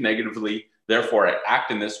think negatively, therefore I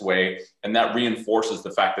act in this way. And that reinforces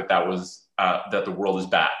the fact that that the world is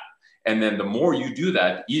bad. And then the more you do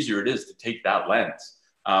that, the easier it is to take that lens.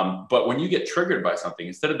 But when you get triggered by something,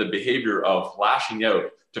 instead of the behavior of lashing out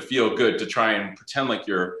to feel good, to try and pretend like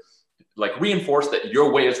you're like reinforce that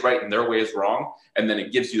your way is right and their way is wrong. And then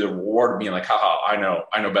it gives you the reward of being like, haha, I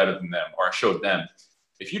know better than them, or I showed them.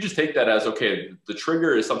 If you just take that as, okay, the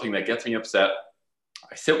trigger is something that gets me upset.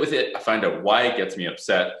 I sit with it. I find out why it gets me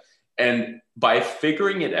upset. And by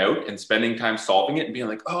figuring it out and spending time solving it and being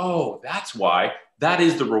like, oh, that's why, that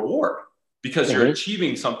is the reward because you're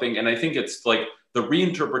achieving something. And I think it's like the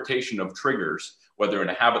reinterpretation of triggers, whether in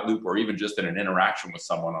a habit loop or even just in an interaction with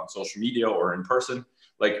someone on social media or in person,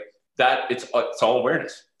 like that, it's all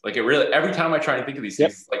awareness. Like it really, every time I try and think of these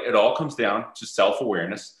things, like it all comes down to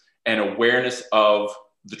self-awareness and awareness of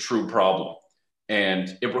the true problem.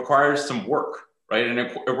 And it requires some work. Right. And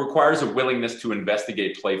it requires a willingness to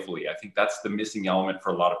investigate playfully. I think that's the missing element for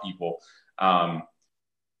a lot of people.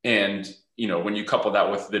 And, when you couple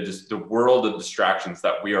that with the world of distractions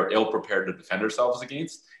that we are ill prepared to defend ourselves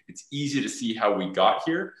against, it's easy to see how we got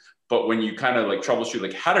here. But when you kind of like troubleshoot,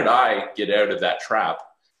 like, how did I get out of that trap?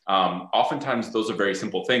 Oftentimes those are very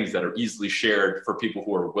simple things that are easily shared for people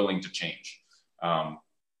who are willing to change. I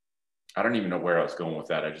don't even know where I was going with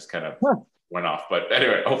that. I just kind of went off, but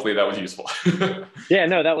anyway, hopefully that was useful. Yeah,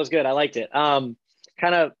 no, that was good. I liked it. Kind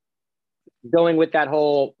of going with that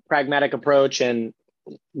whole pragmatic approach and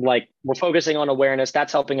like we're focusing on awareness,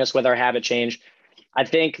 that's helping us with our habit change. I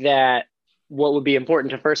think that what would be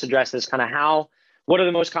important to first address is kind of what are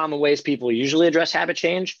the most common ways people usually address habit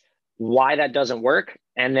change, why that doesn't work,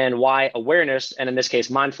 and then why awareness, and in this case,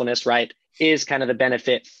 mindfulness, right, is kind of the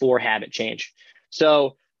benefit for habit change.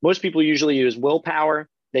 So most people usually use willpower,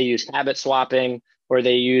 they use habit swapping, or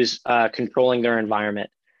they use controlling their environment.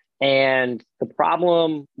 And the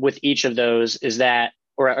problem with each of those is that,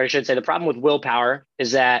 or I should say the problem with willpower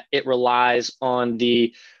is that it relies on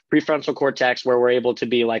the prefrontal cortex where we're able to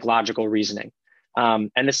be like logical reasoning.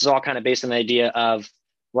 And this is all kind of based on the idea of,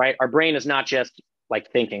 right, our brain is not just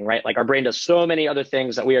like thinking, right? Like our brain does so many other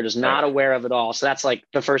things that we are just not aware of at all. So that's like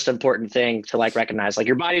the first important thing to like recognize. Like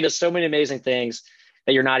your body does so many amazing things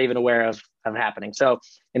that you're not even aware of happening. So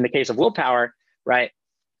in the case of willpower, right,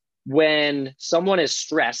 when someone is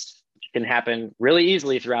stressed, which can happen really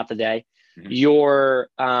easily throughout the day, your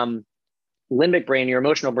limbic brain, your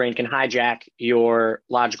emotional brain can hijack your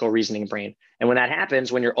logical reasoning brain. And when that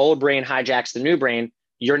happens, when your old brain hijacks the new brain,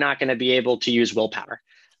 you're not going to be able to use willpower.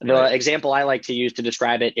 The example I like to use to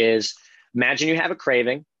describe it is, imagine you have a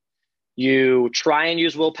craving. You try and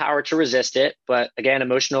use willpower to resist it, but again,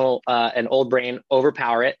 emotional and old brain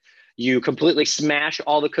overpower it. You completely smash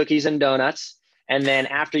all the cookies and donuts, And then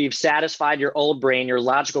after you've satisfied your old brain, your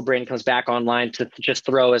logical brain comes back online to just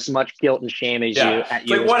throw as much guilt and shame as Yeah. at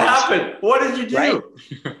It's you like, as what possible. happened? What did you Right? do?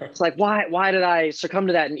 It's like, why did I succumb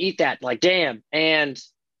to that and eat that? Like, damn. And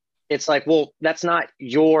it's like, well, that's not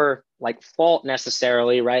your like fault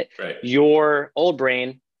necessarily, right? Right. Your old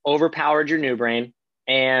brain overpowered your new brain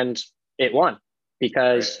and it won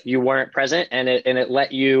because Right. you weren't present and it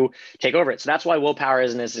let you take over it. So that's why willpower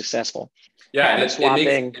isn't as successful. Yeah, and Habit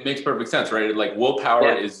swapping. it makes perfect sense, right? Like willpower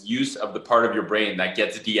Yeah. is use of the part of your brain that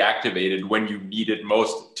gets deactivated when you need it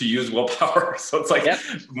most to use willpower. So it's like Yep.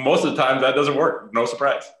 most of the time that doesn't work. No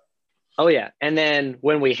surprise. Oh yeah. And then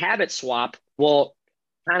when we habit swap, well,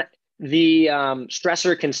 kind of the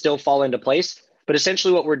stressor can still fall into place, but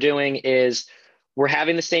essentially what we're doing is we're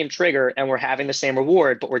having the same trigger and we're having the same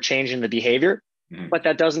reward, but we're changing the behavior. Mm-hmm. But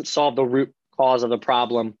that doesn't solve the root cause of the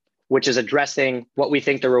problem, which is addressing what we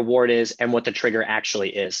think the reward is and what the trigger actually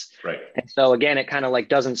is. Right. And so again, it kind of like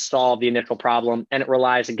doesn't solve the initial problem, and it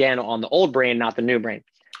relies again on the old brain, not the new brain.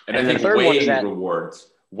 And I then think the third one is that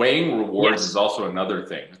weighing rewards yes. is also another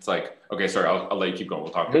thing. It's like, okay, sorry, I'll let you keep going.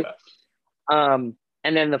 We'll talk about that.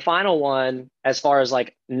 And then the final one, as far as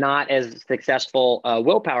like not as successful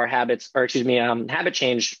willpower habits, or excuse me, habit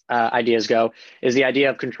change ideas go, is the idea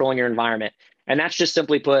of controlling your environment. And that's just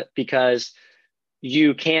simply put because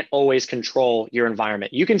you can't always control your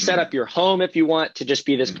environment. You can set up your home if you want to just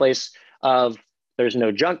be this place of there's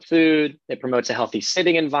no junk food. It promotes a healthy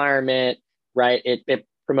sitting environment, right? It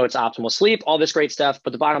promotes optimal sleep, all this great stuff.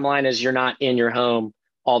 But the bottom line is you're not in your home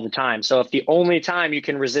all the time. So if the only time you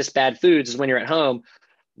can resist bad foods is when you're at home,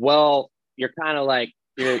 well, you're kind of like,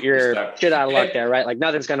 you're shit out of luck there, right? Like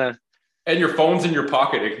nothing's going to. And your phone's in your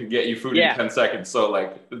pocket. It can get you food in 10 seconds. So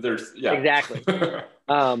like there's, Exactly.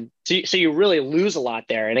 So you really lose a lot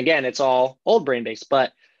there. And again, it's all old brain based,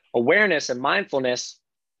 but awareness and mindfulness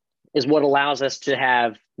is what allows us to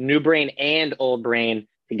have new brain and old brain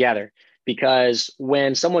together. Because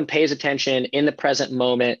when someone pays attention in the present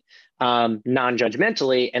moment,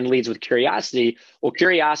 non-judgmentally and leads with curiosity, well,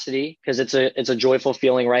 curiosity, because it's a joyful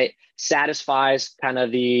feeling, right? Satisfies kind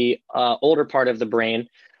of the older part of the brain,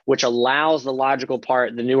 which allows the logical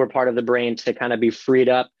part, the newer part of the brain to kind of be freed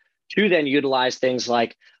up to then utilize things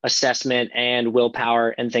like assessment and willpower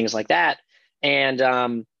and things like that.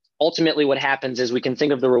 And ultimately what happens is we can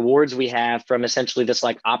think of the rewards we have from essentially this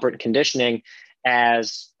like operant conditioning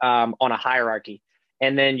as on a hierarchy.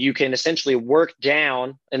 And then you can essentially work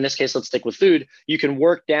down, in this case, let's stick with food, you can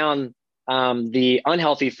work down the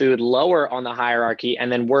unhealthy food lower on the hierarchy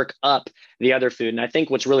and then work up the other food. And I think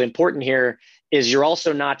what's really important here is you're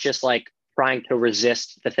also not just like trying to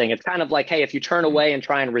resist the thing. It's kind of like, hey, if you turn away and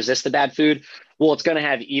try and resist the bad food, well, it's going to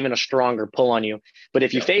have even a stronger pull on you. But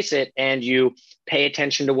if you face it and you pay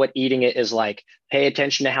attention to what eating it is like, pay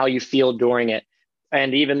attention to how you feel during it,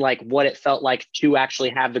 and even like what it felt like to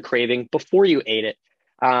actually have the craving before you ate it.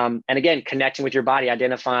 And again, connecting with your body,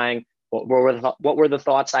 identifying what were the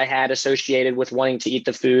thoughts I had associated with wanting to eat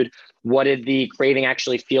the food? What did the craving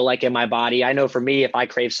actually feel like in my body? I know for me, if I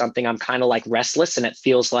crave something, I'm kind of like restless and it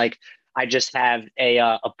feels like I just have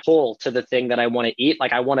a pull to the thing that I want to eat.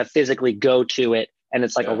 Like I want to physically go to it. And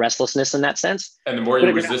it's like a restlessness in that sense. And the more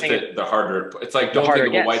you resist it, the harder. It's like, don't think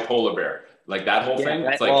of a white polar bear. Like that whole thing.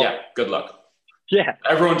 Right? It's like, good luck. Yeah.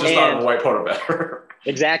 Everyone just thought of a white polar bear.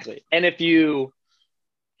 Exactly. And if you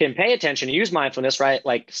can pay attention, use mindfulness, right?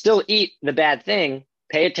 Like still eat the bad thing,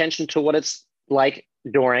 pay attention to what it's like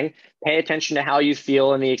during, pay attention to how you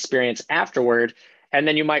feel in the experience afterward. And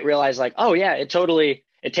then you might realize like, oh yeah, it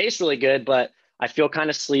tastes really good, but I feel kind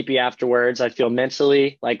of sleepy afterwards. I feel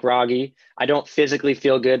mentally like groggy. I don't physically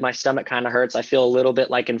feel good. My stomach kind of hurts. I feel a little bit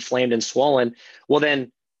like inflamed and swollen. Well,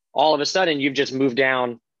 then all of a sudden you've just moved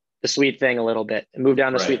down the sweet thing a little bit, and then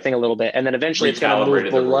eventually it's going to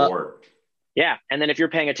move below. Yeah. And then if you're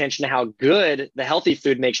paying attention to how good the healthy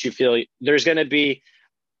food makes you feel, there's going to be,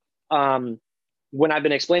 when I've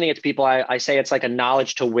been explaining it to people, I say it's like a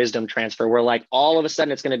knowledge to wisdom transfer, where like all of a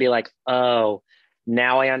sudden it's going to be like, oh,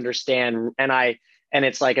 now I understand. And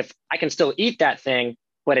it's like, if I can still eat that thing,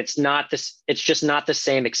 but it's just not the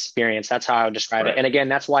same experience. That's how I would describe it. And again,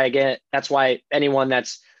 that's why anyone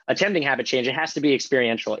that's attempting habit change, it has to be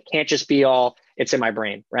experiential. It can't just be all it's in my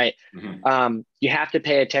brain, right? Mm-hmm. You have to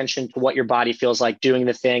pay attention to what your body feels like doing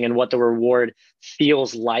the thing and what the reward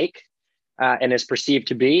feels like and is perceived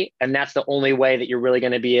to be. And that's the only way that you're really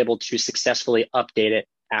going to be able to successfully update it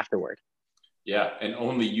afterward. Yeah. And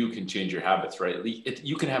only you can change your habits, right?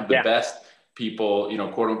 You can have the best people,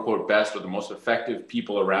 quote unquote, best or the most effective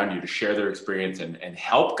people around you to share their experience and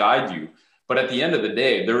help guide you. But at the end of the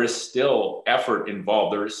day, there is still effort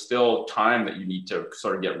involved. There is still time that you need to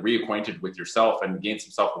sort of get reacquainted with yourself and gain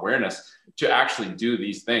some self-awareness to actually do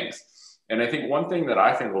these things. And I think one thing that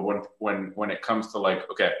I think of when it comes to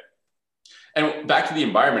like, okay, and back to the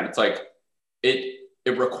environment, it's like it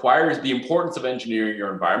requires the importance of engineering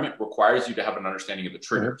your environment requires you to have an understanding of the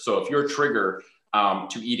trigger. So if your trigger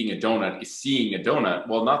to eating a donut is seeing a donut,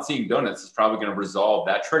 well, not seeing donuts is probably going to resolve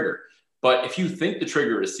that trigger. But if you think the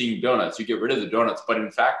trigger is seeing donuts, you get rid of the donuts. But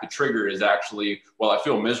in fact, the trigger is actually, well, I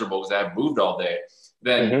feel miserable because I have moved all day.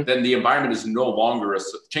 Then the environment is no longer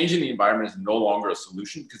changing the environment is no longer a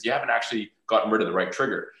solution because you haven't actually gotten rid of the right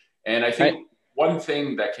trigger. And I think one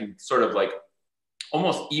thing that can sort of like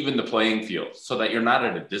almost even the playing field so that you're not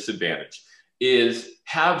at a disadvantage is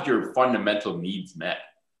have your fundamental needs met.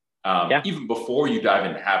 Even before you dive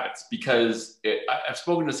into habits, because I've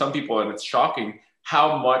spoken to some people and it's shocking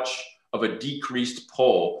how much of a decreased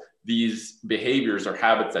pull these behaviors or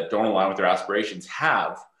habits that don't align with their aspirations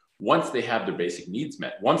have once they have their basic needs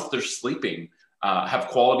met, once they're sleeping, have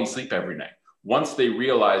quality sleep every night, once they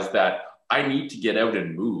realize that I need to get out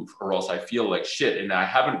and move or else I feel like shit. And I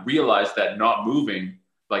haven't realized that not moving,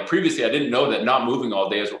 like previously, I didn't know that not moving all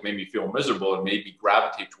day is what made me feel miserable and made me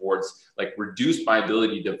gravitate towards like reduce my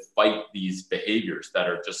ability to fight these behaviors that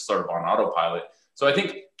are just sort of on autopilot. So I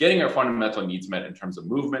think getting our fundamental needs met in terms of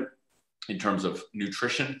movement, in terms of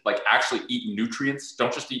nutrition, like actually eat nutrients,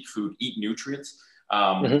 don't just eat food, eat nutrients.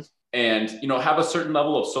 And, you know, have a certain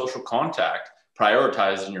level of social contact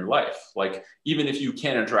prioritized in your life. Like, even if you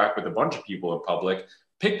can't interact with a bunch of people in public,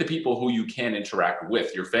 pick the people who you can interact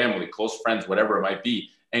with, your family, close friends, whatever it might be,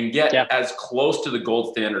 and get as close to the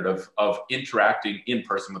gold standard of interacting in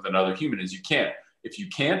person with another human as you can. If you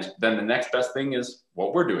can't, then the next best thing is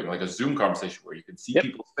what we're doing, like a Zoom conversation where you can see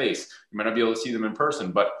people's face. You might not be able to see them in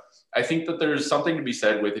person, but I think that there's something to be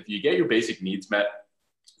said with if you get your basic needs met,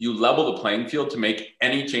 you level the playing field to make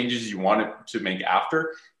any changes you want to make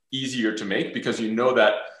after easier to make, because you know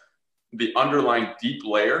that the underlying deep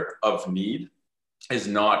layer of need is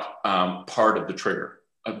not part of the trigger,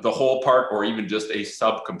 the whole part, or even just a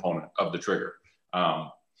subcomponent of the trigger.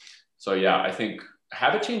 So yeah, I think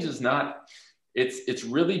habit change is not, it's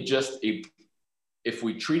really just if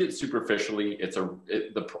we treat it superficially,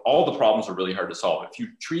 all the problems are really hard to solve. If you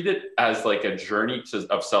treat it as like a journey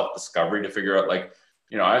of self-discovery to figure out, like,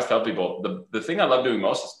 you know, I always tell people the thing I love doing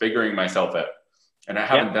most is figuring myself out. And I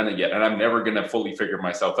haven't done it yet. And I'm never going to fully figure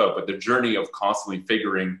myself out. But the journey of constantly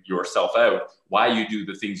figuring yourself out, why you do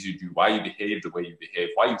the things you do, why you behave the way you behave,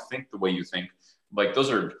 why you think the way you think, like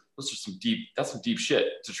those are some deep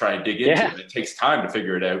shit to try and dig into. And it takes time to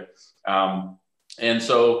figure it out. And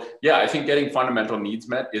so, yeah, I think getting fundamental needs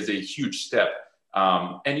met is a huge step.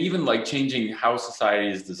 And even like changing how society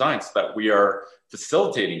is designed so that we are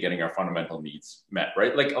facilitating getting our fundamental needs met,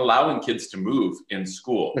 right? Like allowing kids to move in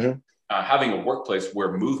school. Having a workplace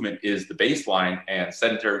where movement is the baseline and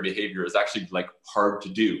sedentary behavior is actually like hard to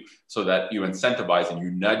do, so that you incentivize and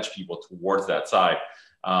you nudge people towards that side.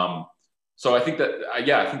 So I think that,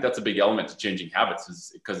 I think that's a big element to changing habits,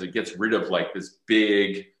 is because it gets rid of like this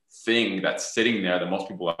big thing that's sitting there that most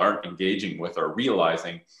people aren't engaging with or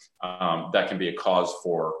realizing, that can be a cause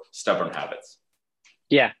for stubborn habits.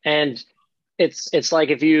 Yeah. And it's like,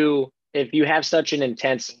 if you have such an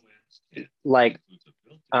intense, like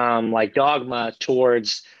dogma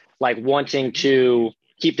towards like wanting to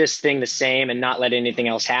keep this thing the same and not let anything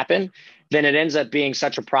else happen, then it ends up being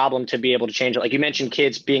such a problem to be able to change it. Like you mentioned,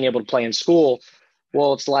 kids being able to play in school.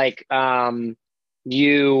 Well, it's like,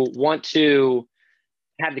 you want to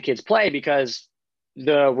have the kids play because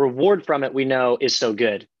the reward from it, we know, is so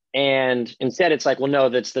good. And instead it's like, well, no,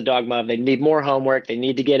 that's the dogma of they need more homework. They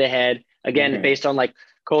need to get ahead, again, based on like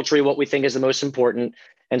culturally what we think is the most important.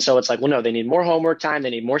 And so it's like, well, no, they need more homework time. They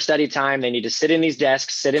need more study time. They need to sit in these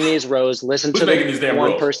desks, sit in these rows, listen to the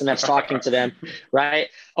one person that's talking to them, right?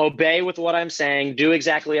 Obey with what I'm saying, do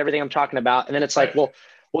exactly everything I'm talking about. And then it's like, well,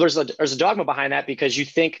 there's a dogma behind that because you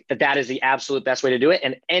think that is the absolute best way to do it.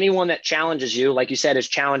 And anyone that challenges you, like you said, is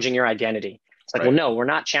challenging your identity. It's like, well, no, we're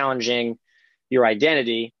not challenging your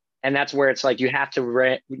identity. And that's where it's like, you have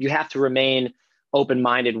to remain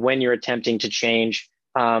open-minded when you're attempting to change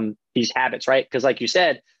these habits, right? Because like you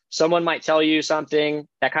said, someone might tell you something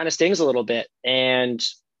that kind of stings a little bit. And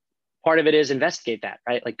part of it is investigate that,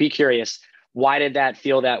 right? Like be curious. Why did that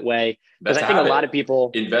feel that way? Because I think a lot of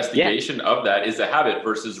people... Investigation of that is a habit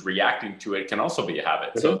versus reacting to it can also be a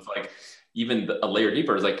habit. So it's like even a layer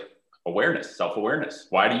deeper is like awareness, self-awareness.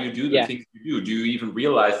 Why do you do the things you do? Do you even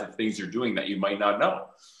realize the things you're doing that you might not know?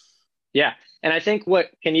 Yeah. And I think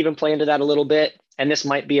what can even play into that a little bit and this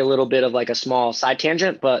might be a little bit of like a small side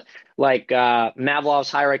tangent, but like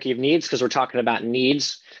Maslow's hierarchy of needs, because we're talking about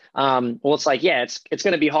needs. Well, it's like, yeah, it's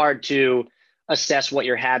going to be hard to assess what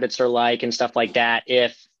your habits are like and stuff like that.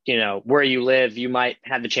 If, you know, where you live, you might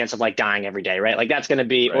have the chance of like dying every day, right? Like that's going to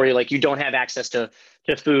be, Right. or you're like, you don't have access to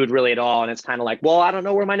food really at all. And it's kind of like, well, I don't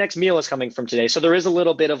know where my next meal is coming from today. So there is a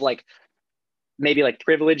little bit of like, maybe like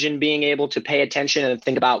privilege in being able to pay attention and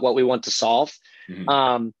think about what we want to solve.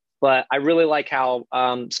 But I really like how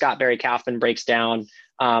Scott Barry Kaufman breaks down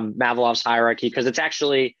Maslow's hierarchy, because it's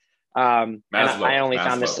actually, and I only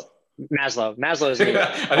found this Maslow. Maslow is neat.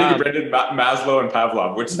 I think you read it Maslow and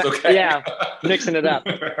Pavlov, which is okay. Yeah, mixing it up.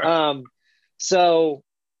 So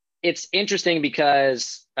it's interesting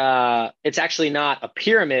because it's actually not a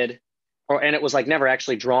pyramid, and it was like never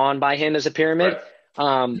actually drawn by him as a pyramid.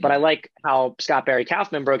 Right. But I like how Scott Barry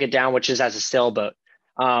Kaufman broke it down, which is as a sailboat.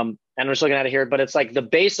 And I'm just looking at it here, but it's like the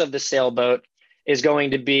base of the sailboat is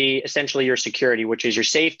going to be essentially your security, which is your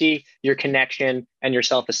safety, your connection, and your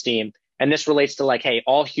self-esteem. And this relates to like, hey,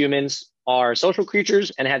 all humans are social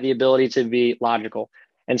creatures and have the ability to be logical.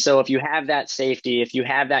 And so if you have that safety, if you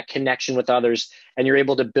have that connection with others, and you're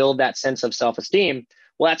able to build that sense of self-esteem,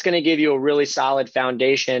 well, that's going to give you a really solid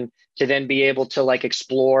foundation to then be able to like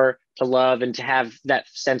explore, to love, and to have that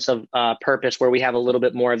sense of purpose where we have a little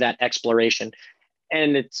bit more of that exploration.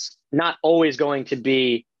 And it's not always going to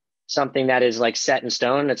be something that is like set in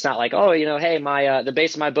stone. It's not like, oh, you know, hey, my the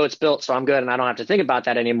base of my boat's built, so I'm good and I don't have to think about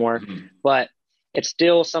that anymore. But it's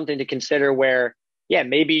still something to consider where, yeah,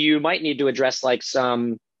 maybe you might need to address like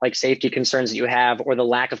some like safety concerns that you have, or the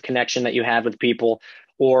lack of connection that you have with people,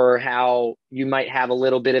 or how you might have a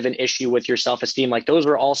little bit of an issue with your self-esteem. Like those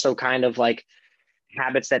are also kind of like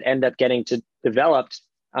habits that end up getting to developed.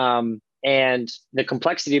 And the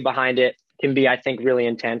complexity behind it can be, I think, really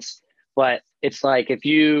intense. But it's like, if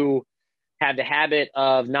you have the habit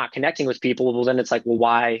of not connecting with people, well, then it's like, well,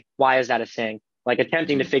 why is that a thing? Like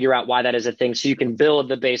attempting to figure out why that is a thing, so you can build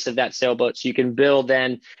the base of that sailboat, so you can build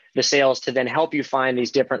then the sails to then help you find these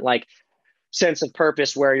different like sense of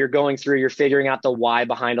purpose, where you're going through, you're figuring out the why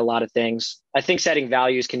behind a lot of things. I think setting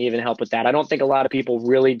values can even help with that. I don't think a lot of people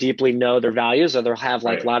really deeply know their values, or they'll have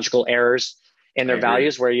like logical errors in their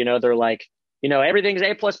values, where, you know, they're like, you know, everything's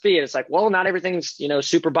A plus B. And it's like, well, not everything's, you know,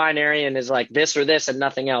 super binary and is like this or this and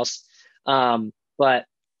nothing else. But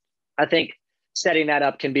I think setting that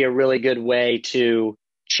up can be a really good way to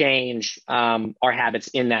change our habits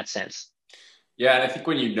in that sense. Yeah, and I think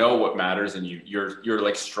when you know what matters and you're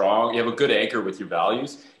like strong, you have a good anchor with your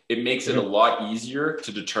values, it makes it a lot easier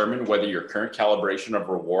to determine whether your current calibration of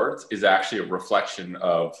rewards is actually a reflection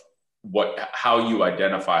of how you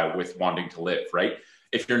identify with wanting to live, right?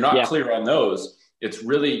 If you're not clear on those, it's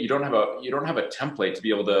really, you don't have a template to be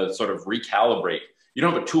able to sort of recalibrate. You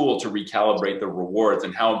don't have a tool to recalibrate the rewards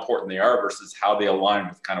and how important they are versus how they align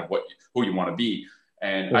with kind of who you want to be.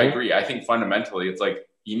 And I agree. I think fundamentally, it's like,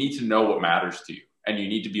 you need to know what matters to you, and you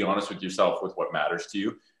need to be honest with yourself with what matters to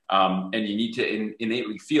you. And you need to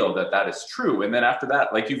innately feel that is true. And then after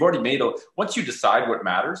that, like you've already once you decide what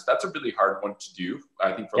matters, that's a really hard one to do.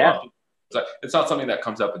 I think for a lot of people, it's not something that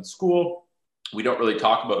comes up in school. We don't really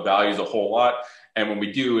talk about values a whole lot. And when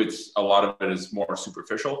we do, a lot of it is more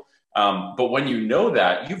superficial. But when you know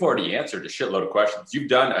that, you've already answered a shitload of questions. You've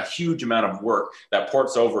done a huge amount of work that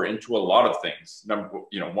ports over into a lot of things.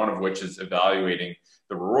 One of which is evaluating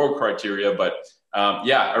the reward criteria. But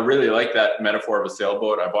I really like that metaphor of a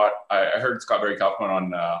sailboat. I heard Scott Barry Kaufman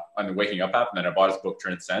on the Waking Up app, and then I bought his book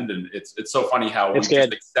Transcend. And it's so funny how we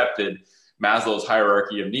just accepted Maslow's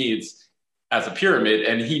hierarchy of needs as a pyramid,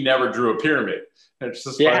 and he never drew a pyramid. It's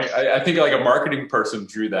just funny. I think like a marketing person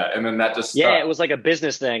drew that, and then that just stuck. It was like a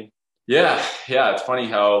business thing. Yeah. It's funny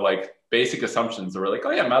how like basic assumptions were like,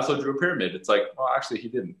 oh yeah, Maslow drew a pyramid. It's like, well, actually he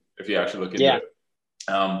didn't, if you actually look into it.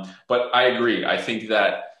 But I agree. I think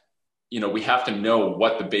that, we have to know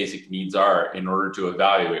what the basic needs are in order to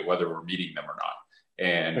evaluate whether we're meeting them or not.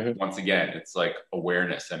 And once again, it's like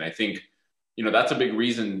awareness. And I think, that's a big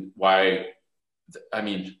reason why,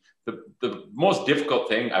 the most difficult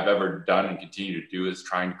thing I've ever done and continue to do is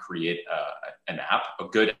try and create an app, a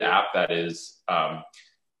good app that is,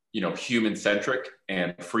 human centric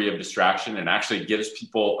and free of distraction, and actually gives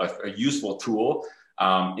people a useful tool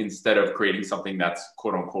instead of creating something that's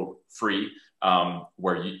quote unquote free,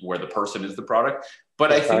 where the person is the product.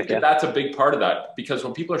 But I think that's a big part of that, because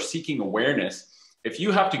when people are seeking awareness, if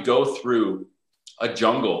you have to go through a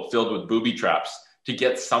jungle filled with booby traps to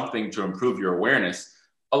get something to improve your awareness,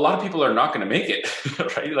 a lot of people are not going to make it,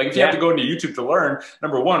 right? Like if you have to go into YouTube to learn,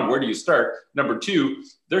 number one, where do you start? Number two,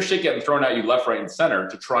 there's shit getting thrown at you left, right, and center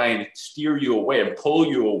to try and steer you away and pull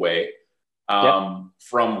you away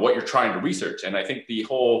from what you're trying to research. And I think the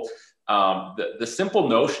whole, the simple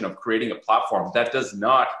notion of creating a platform that does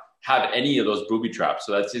not have any of those booby traps.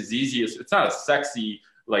 So that's as easy as, it's not a sexy,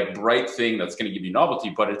 like bright thing that's going to give you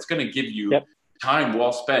novelty, but it's going to give you time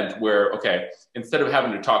well spent where, okay, instead of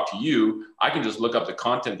having to talk to you, I can just look up the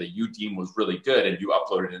content that you deem was really good and you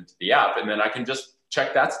upload it into the app. And then I can just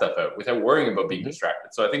check that stuff out without worrying about being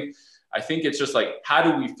distracted. So I think it's just like, how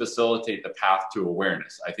do we facilitate the path to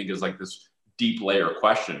awareness? I think is like this deep layer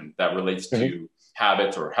question that relates to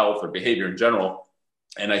habits or health or behavior in general.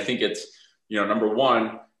 And I think it's, number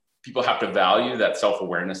one, people have to value that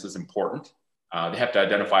self-awareness is important. They have to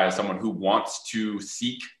identify as someone who wants to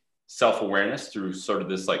seek self-awareness through sort of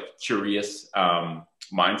this like curious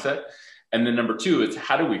mindset. And then number two, it's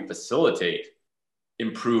how do we facilitate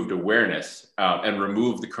improved awareness and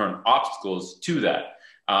remove the current obstacles to that?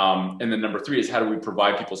 And then number three is how do we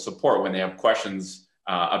provide people support when they have questions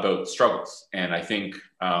about struggles? And I think,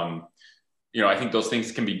 I think those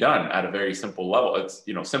things can be done at a very simple level. It's,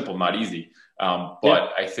 simple, not easy.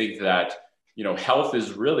 But I think that, health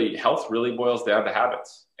really boils down to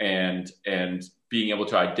habits and being able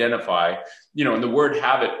to identify, and the word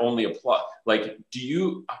habit only apply. Like,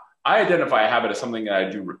 I identify a habit as something that I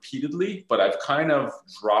do repeatedly, but I've kind of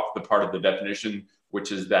dropped the part of the definition,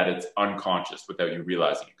 which is that it's unconscious without you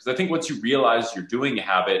realizing it. Because I think once you realize you're doing a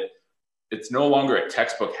habit, it's no longer a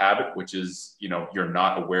textbook habit, which is, you're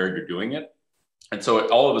not aware you're doing it. And so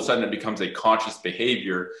all of a sudden it becomes a conscious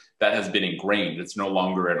behavior that has been ingrained. It's no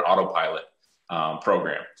longer an autopilot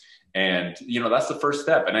program. And, that's the first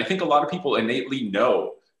step. And I think a lot of people innately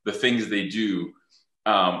know the things they do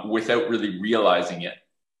without really realizing it.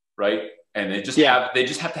 Right. And they just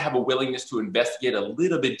have to have a willingness to investigate a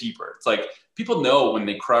little bit deeper. It's like people know when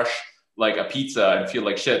they crush like a pizza and feel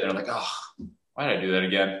like shit. They're like, oh, why did I do that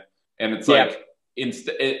again? And it's like,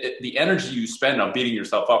 the energy you spend on beating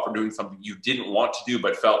yourself up for doing something you didn't want to do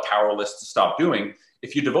but felt powerless to stop doing,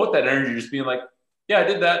 if you devote that energy to just being like, yeah, I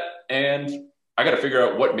did that, and I got to figure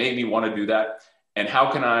out what made me want to do that, and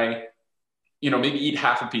how can I, maybe eat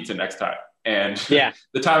half a pizza next time, and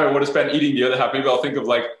the time I would have spent eating the other half, maybe I'll think of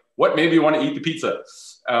like, what made me want to eat the pizza?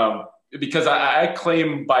 Because I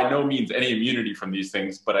claim by no means any immunity from these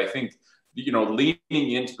things, but I think, leaning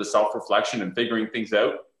into the self-reflection and figuring things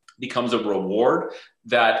out becomes a reward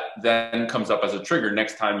that then comes up as a trigger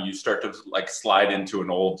next time you start to like slide into an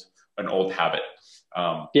old habit.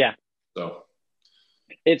 So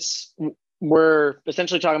we're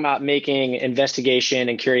essentially talking about making investigation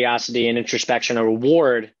and curiosity and introspection a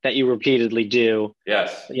reward that you repeatedly do.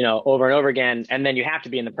 Yes. Over and over again. And then you have to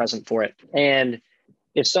be in the present for it. And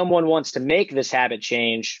if someone wants to make this habit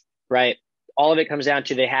change, right, all of it comes down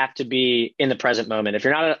to they have to be in the present moment. If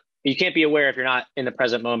you're not you can't be aware if you're not in the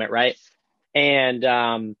present moment, right? And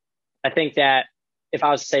I think that if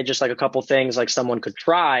I was to say just like a couple things like someone could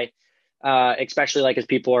try, especially like as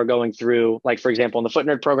people are going through, like for example, in the Foot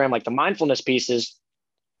Nerd program, like the mindfulness pieces,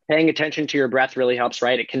 paying attention to your breath really helps,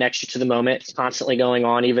 right? It connects you to the moment. It's constantly going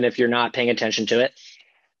on, even if you're not paying attention to it.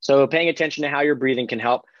 So paying attention to how you're breathing can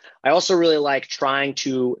help. I also really like trying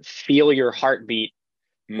to feel your heartbeat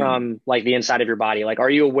from like the inside of your body. Like, are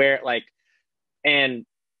you aware? Like, and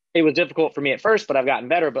it was difficult for me at first, but I've gotten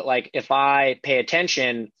better. But like, if I pay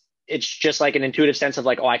attention, it's just like an intuitive sense of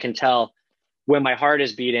like, oh, I can tell when my heart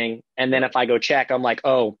is beating. And then if I go check, I'm like,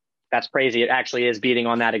 oh, that's crazy. It actually is beating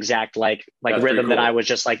on that exact like rhythm that I was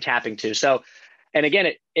just like tapping to. So, and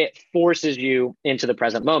again, it forces you into the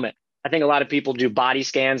present moment. I think a lot of people do body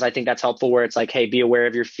scans. I think that's helpful where it's like, hey, be aware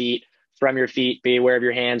of your feet from your feet, be aware of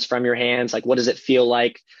your hands from your hands. Like, what does it feel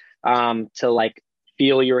like to like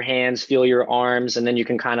feel your hands, feel your arms, and then you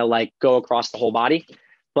can kind of like go across the whole body.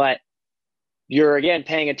 But you're again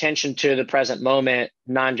paying attention to the present moment,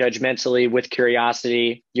 non-judgmentally with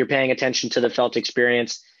curiosity. You're paying attention to the felt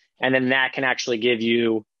experience. And then that can actually give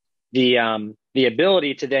you the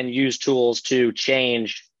ability to then use tools to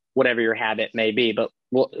change whatever your habit may be. But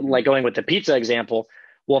like going with the pizza example,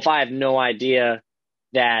 well, if I have no idea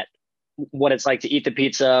that what it's like to eat the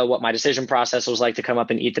pizza, what my decision process was like to come up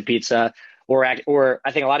and eat the pizza, or I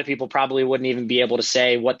think a lot of people probably wouldn't even be able to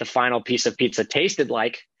say what the final piece of pizza tasted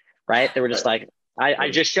like, right? They were just like, I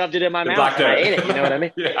just shoved it in my mouth and I ate it. You know what I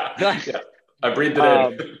mean? I breathed it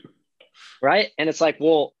in. Right. And it's like,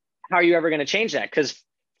 well, how are you ever going to change that? Because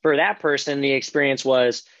for that person, the experience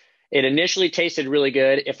was it initially tasted really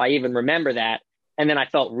good, if I even remember that. And then I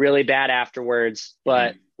felt really bad afterwards.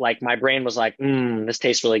 But like my brain was like, this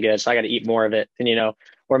tastes really good, so I got to eat more of it. And,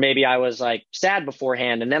 or maybe I was like sad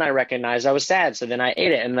beforehand and then I recognized I was sad. So then I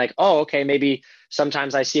ate it and like, oh, okay, maybe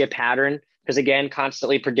sometimes I see a pattern because again,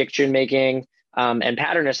 constantly prediction making, and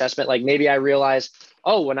pattern assessment. Like maybe I realize,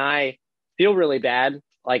 oh, when I feel really bad,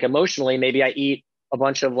 like emotionally, maybe I eat a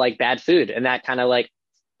bunch of like bad food, and that kind of like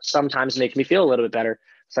sometimes makes me feel a little bit better.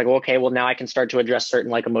 It's like, well, okay, well now I can start to address certain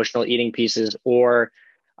like emotional eating pieces. Or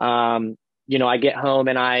I get home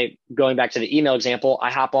and going back to the email example,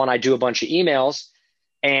 I hop on, I do a bunch of emails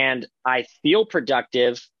and I feel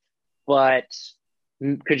productive, but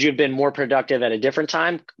could you have been more productive at a different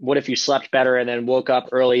time? What if you slept better and then woke up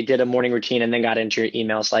early, did a morning routine, and then got into your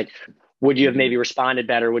emails? Like, would you have maybe responded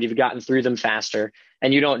better? Would you have gotten through them faster?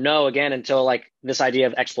 And you don't know, again, until like this idea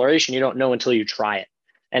of exploration, you don't know until you try it.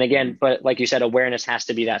 And again, but like you said, awareness has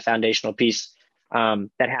to be that foundational piece that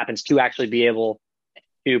happens to actually be able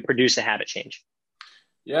to produce a habit change.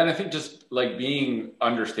 Yeah, and I think just like being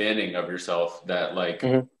understanding of yourself, that like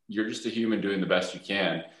you're just a human doing the best you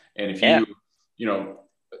can. And if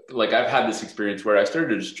like I've had this experience where I started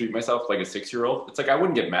to just treat myself like a 6-year-old. It's like I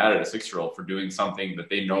wouldn't get mad at a 6-year-old for doing something that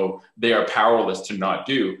they know they are powerless to not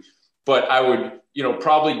do, but I would,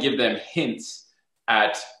 probably give them hints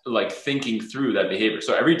at like thinking through that behavior.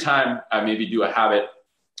 So every time I maybe do a habit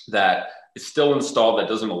that is still installed that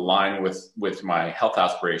doesn't align with my health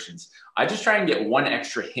aspirations, I just try and get one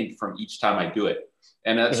extra hint from each time I do it.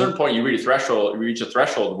 And at a certain point, you reach a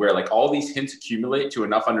threshold where like all these hints accumulate to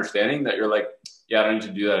enough understanding that you're like, yeah, I don't need to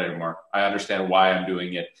do that anymore. I understand why I'm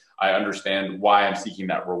doing it. I understand why I'm seeking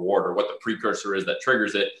that reward or what the precursor is that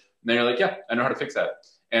triggers it. And then you're like, yeah, I know how to fix that.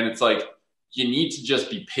 And it's like, you need to just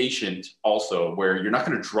be patient also, where you're not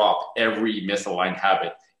going to drop every misaligned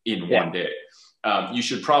habit in one day. You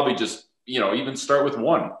should probably just, even start with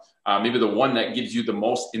one. Maybe the one that gives you the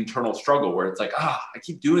most internal struggle, where it's like, I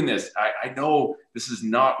keep doing this. I know this is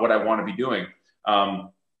not what I want to be doing. And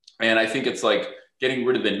I think it's like getting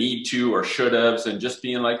rid of the need to or should haves and just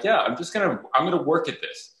being like, yeah, I'm going to work at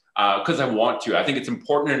this because I want to. I think it's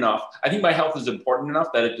important enough. I think my health is important enough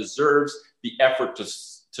that it deserves the effort to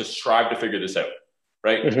strive to figure this out.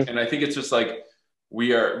 Right. And I think it's just like,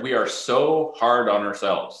 we are so hard on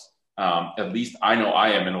ourselves. At least I know I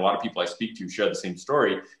am. And a lot of people I speak to share the same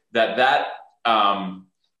story, that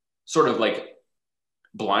sort of like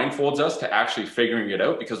blindfolds us to actually figuring it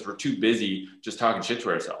out because we're too busy just talking shit to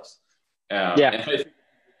ourselves. And if we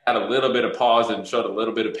had a little bit of pause and showed a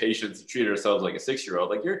little bit of patience and treated ourselves like a 6-year-old,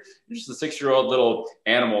 like you're just a 6-year-old little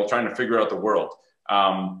animal trying to figure out the world.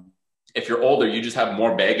 If you're older, you just have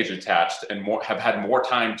more baggage attached and have had more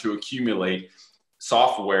time to accumulate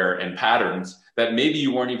software and patterns that maybe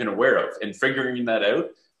you weren't even aware of. And figuring that out,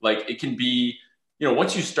 like it can be,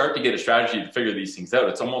 once you start to get a strategy to figure these things out,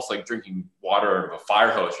 it's almost like drinking water out of a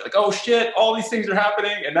fire hose. You're like, oh shit, all these things are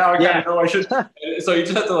happening. And now I kind of know I should. So you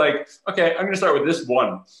just have to like, okay, I'm going to start with this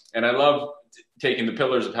one. And I love taking the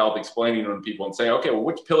pillars of health, explaining them to people and saying, okay, well,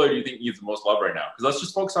 which pillar do you think needs the most love right now? Because let's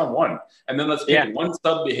just focus on one. And then let's pick one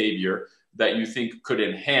sub behavior that you think could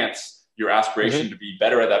enhance your aspiration to be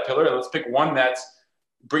better at that pillar. And let's pick one that's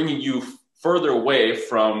bringing you further away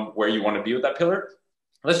from where you want to be with that pillar.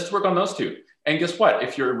 Let's just work on those two. And guess what?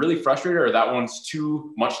 If you're really frustrated or that one's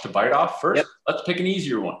too much to bite off first, let's pick an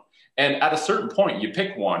easier one. And at a certain point, you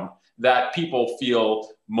pick one that people feel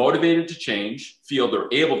motivated to change, feel they're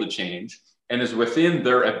able to change, and is within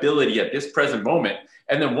their ability at this present moment.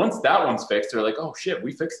 And then once that one's fixed, they're like, oh shit,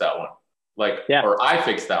 we fixed that one. Or I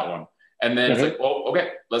fixed that one. And then it's like, well, okay,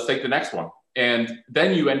 let's take the next one. And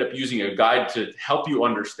then you end up using a guide to help you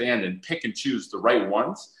understand and pick and choose the right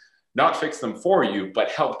ones, not fix them for you, but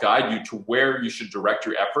help guide you to where you should direct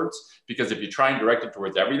your efforts. Because if you try and direct it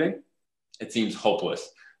towards everything, it seems hopeless.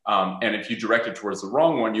 And if you direct it towards the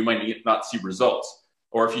wrong one, you might not see results.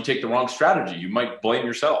 Or if you take the wrong strategy, you might blame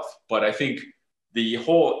yourself. But I think the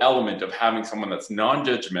whole element of having someone that's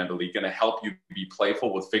non-judgmentally going to help you be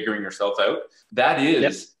playful with figuring yourself out, that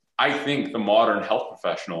is, I think, the modern health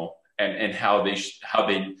professional and how they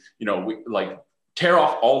like tear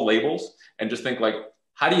off all labels and just think like,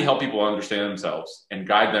 how do you help people understand themselves and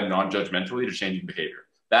guide them non-judgmentally to changing behavior?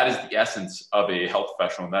 That is the essence of a health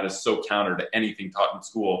professional. And that is so counter to anything taught in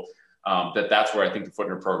school that's where I think the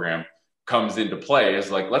Footner program comes into play, is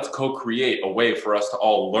like, let's co-create a way for us to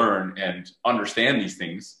all learn and understand these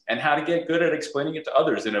things and how to get good at explaining it to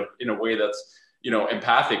others in a way that's,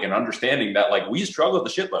 empathic and understanding that like we struggle the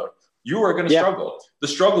shitload. You are going to struggle. The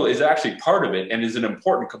struggle is actually part of it and is an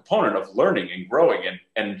important component of learning and growing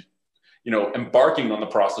and embarking on the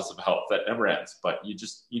process of health that never ends, but you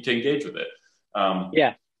just need to engage with it. And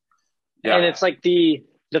it's like the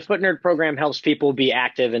Footnerd program helps people be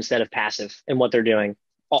active instead of passive in what they're doing.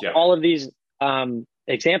 All of these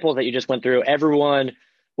examples that you just went through, everyone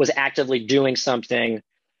was actively doing something.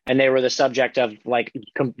 and they were the subject of like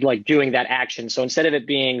doing that action. So instead of it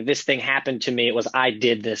being this thing happened to me, it was I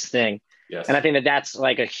did this thing. Yes. And I think that that's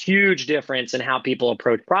like a huge difference in how people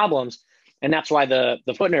approach problems. And that's why the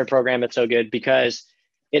Foot Nerd program is so good, because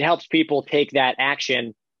it helps people take that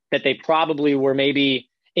action that they probably were maybe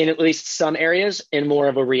in at least some areas in more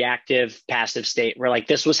of a reactive, passive state, where like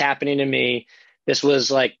this was happening to me. This was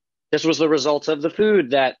the result of the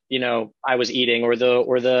food that, you know, I was eating, or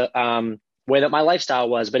the way that my lifestyle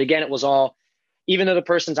was. But again, it was all, even though the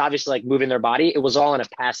person's obviously like moving their body, it was all in a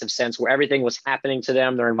passive sense where everything was happening to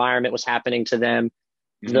them. Their environment was happening to them.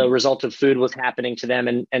 Mm-hmm. The result of food was happening to them.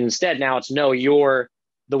 And instead now it's, no, you're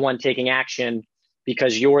the one taking action,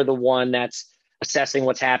 because you're the one that's assessing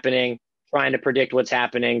what's happening, trying to predict what's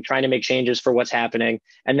happening, trying to make changes for what's happening.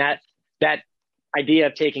 And that idea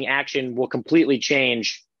of taking action will completely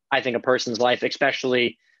change, I think, a person's life,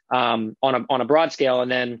 especially on a broad scale.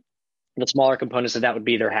 And then the smaller components of that would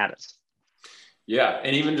be their habits. Yeah.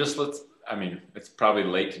 And even just it's probably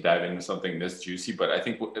late to dive into something this juicy, but I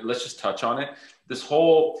think let's just touch on it.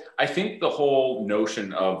 I think the whole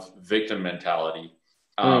notion of victim mentality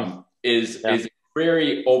is a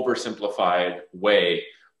very oversimplified way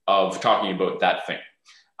of talking about that thing.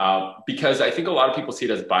 Because I think a lot of people see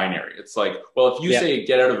it as binary. It's like, well, if you say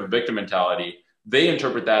get out of a victim mentality, they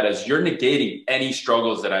interpret that as you're negating any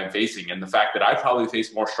struggles that I'm facing, and the fact that I probably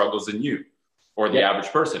face more struggles than you or the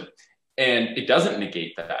average person. And it doesn't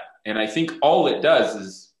negate that. And I think all it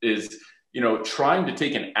does is, you know, trying to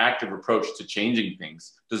take an active approach to changing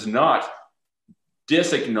things does not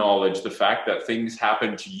disacknowledge the fact that things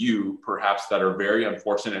happen to you, perhaps that are very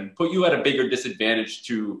unfortunate, and put you at a bigger disadvantage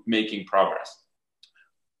to making progress.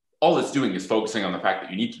 All it's doing is focusing on the fact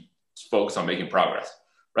that you need to focus on making progress,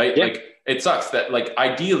 right? Yeah. Like, it sucks that, like,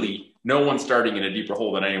 ideally no one's starting in a deeper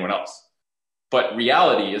hole than anyone else, but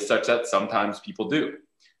reality is such that sometimes people do.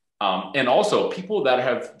 And also people that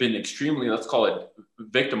have been extremely, let's call it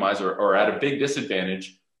victimized or at a big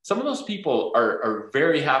disadvantage, some of those people are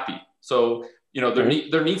very happy. So, you know,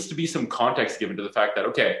 there needs to be some context given to the fact that,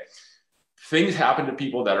 okay, things happen to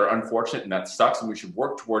people that are unfortunate and that sucks, and we should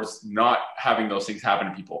work towards not having those things happen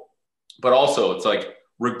to people. But also it's like,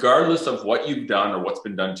 regardless of what you've done or what's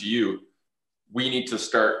been done to you, we need to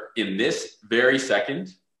start in this very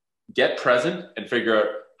second, get present and figure out,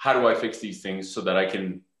 how do I fix these things so that I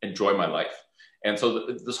can enjoy my life? And so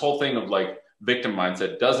this whole thing of like victim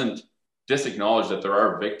mindset doesn't disacknowledge that there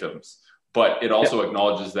are victims, but it also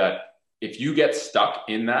acknowledges that if you get stuck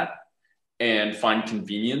in that and find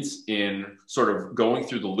convenience in sort of going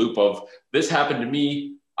through the loop of, this happened to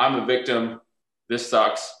me, I'm a victim, this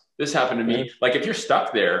sucks, this happened to me. Like, if you're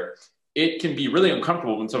stuck there, it can be really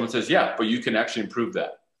uncomfortable when someone says, yeah, but you can actually improve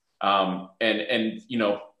that. And you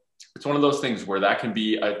know, it's one of those things where that can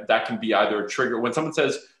be either a trigger when someone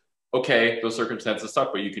says, okay, those circumstances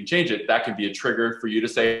suck, but you can change it. That can be a trigger for you to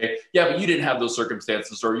say, yeah, but you didn't have those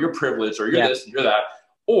circumstances, or you're privileged, or you're this and you're that.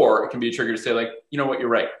 Or it can be a trigger to say, like, you know what, you're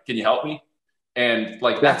right. Can you help me? And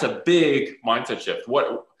like, that's a big mindset shift.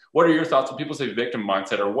 What are your thoughts when people say victim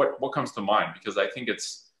mindset, or what comes to mind? Because I think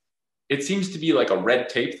it seems to be like a red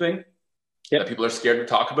tape thing that people are scared to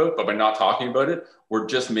talk about, but by not talking about it, we're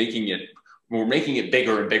making it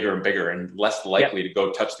bigger and bigger and bigger and less likely to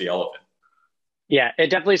go touch the elephant. Yeah, it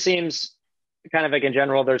definitely seems kind of like, in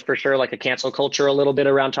general, there's for sure like a cancel culture a little bit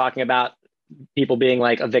around talking about people being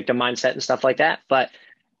like a victim mindset and stuff like that. But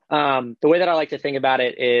the way that I like to think about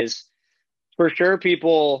it is, for sure,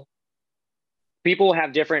 people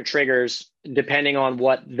have different triggers depending on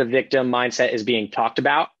what the victim mindset is being talked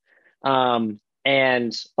about.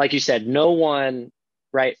 And like you said, no one,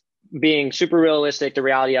 right, being super realistic, the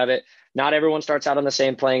reality of it, not everyone starts out on the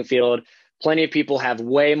same playing field. Plenty of people have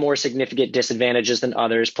way more significant disadvantages than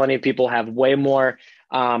others. Plenty of people have way more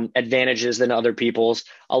advantages than other people's.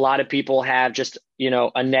 A lot of people have just, you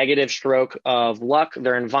know, a negative stroke of luck,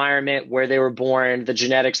 their environment, where they were born, the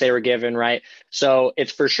genetics they were given, right? So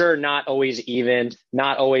it's for sure not always even,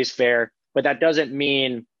 not always fair, but that doesn't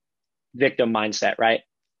mean victim mindset, right?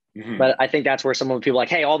 Mm-hmm. But I think that's where some of the people are like,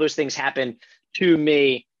 hey, all those things happen to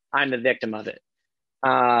me, I'm the victim of it.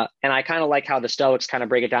 And I kind of like how the Stoics kind of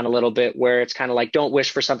break it down a little bit, where it's kind of like, don't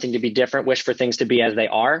wish for something to be different, wish for things to be as they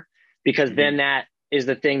are, because then that is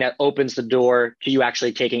the thing that opens the door to you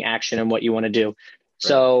actually taking action in what you want to do. Right.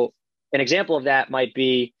 So an example of that might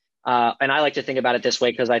be, and I like to think about it this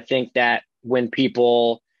way, because I think that when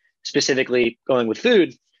people, specifically going with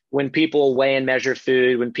food, when people weigh and measure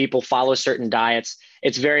food, when people follow certain diets,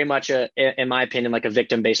 it's very much in my opinion, like a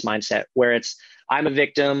victim-based mindset, where it's, I'm a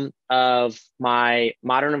victim of my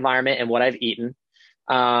modern environment and what I've eaten,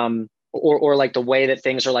 or like the way that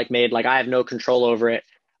things are like made, like I have no control over it.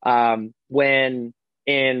 When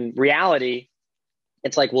in reality,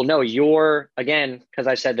 it's like, well, no, again, because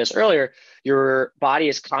I said this earlier, your body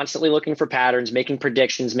is constantly looking for patterns, making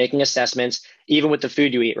predictions, making assessments, even with the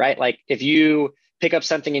food you eat, right? Like if you pick up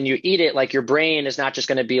something and you eat it, like your brain is not just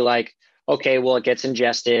going to be like, okay, well, it gets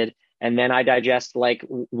ingested and then I digest like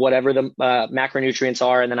whatever the macronutrients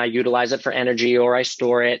are, and then I utilize it for energy or I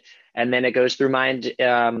store it, and then it goes through my,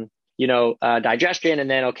 digestion, and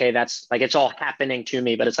then, okay, that's like, it's all happening to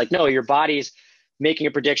me. But it's like, no, your body's making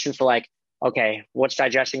a prediction for like, okay, what's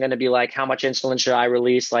digestion going to be like? How much insulin should I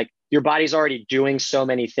release? Like your body's already doing so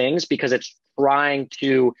many things because it's trying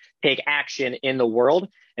to take action in the world.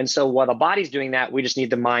 And so while the body's doing that, we just need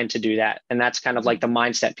the mind to do that. And that's kind of like the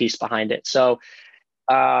mindset piece behind it. So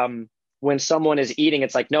when someone is eating,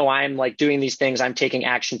 it's like, no, I'm like doing these things. I'm taking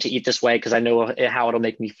action to eat this way because I know how it'll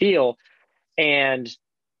make me feel. And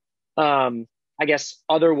I guess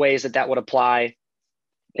other ways that would apply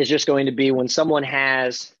is just going to be when someone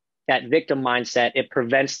has that victim mindset, it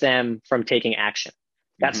prevents them from taking action.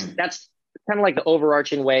 That's kind of like the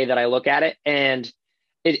overarching way that I look at it. And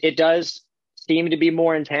it does seem to be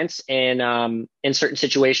more intense in certain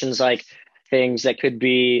situations, like things that could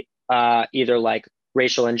be either like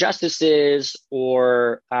racial injustices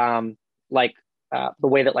or the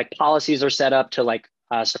way that like policies are set up to like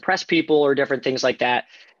suppress people or different things like that.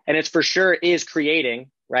 And it's for sure is creating,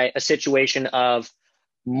 right, a situation of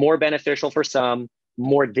more beneficial for some,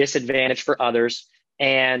 more disadvantage for others.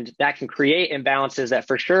 And that can create imbalances that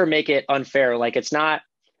for sure make it unfair. Like it's not,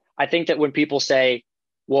 I think that when people say,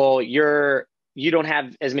 well, you don't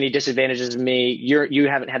have as many disadvantages as me, you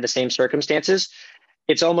haven't had the same circumstances.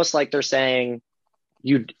 It's almost like they're saying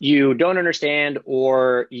you don't understand,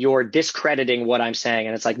 or you're discrediting what I'm saying.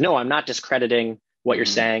 And it's like, no, I'm not discrediting what you're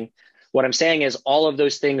saying. What I'm saying is all of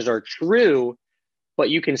those things are true, but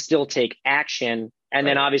you can still take action. And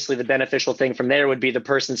then obviously the beneficial thing from there would be the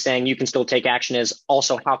person saying you can still take action is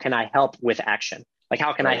also, how can I help with action? Like,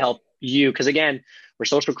 how can I help you? Because again, we're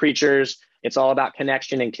social creatures. It's all about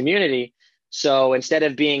connection and community. So instead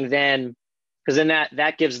of being then, because then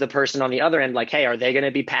that gives the person on the other end, like, hey, are they going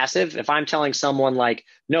to be passive? If I'm telling someone like,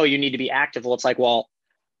 no, you need to be active. Well, it's like, well,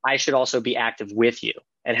 I should also be active with you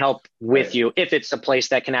and help with you if it's a place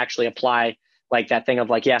that can actually apply like that thing of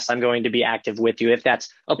like, yes, I'm going to be active with you, if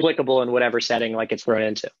that's applicable in whatever setting like it's thrown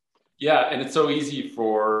into. Yeah. And it's so easy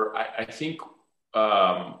for, I think,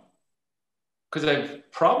 because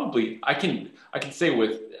I can say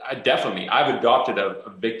I've adopted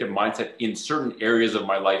a victim mindset in certain areas of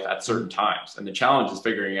my life at certain times. And the challenge is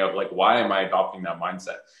figuring out like, why am I adopting that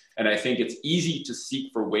mindset? And I think it's easy to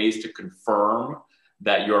seek for ways to confirm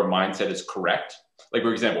that your mindset is correct. Like,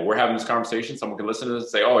 for example, we're having this conversation. Someone can listen to this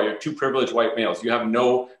and say, oh, you're two privileged white males. You have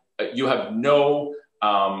no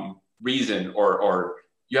reason or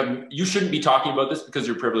you shouldn't be talking about this because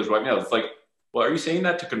you're privileged white males. It's like, well, are you saying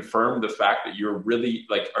that to confirm the fact that you're really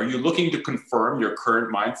like, are you looking to confirm your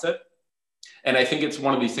current mindset? And I think it's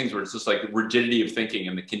one of these things where it's just like rigidity of thinking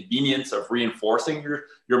and the convenience of reinforcing your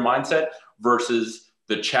mindset versus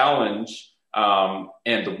the challenge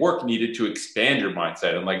and the work needed to expand your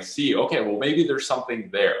mindset and like see, okay, well, maybe there's something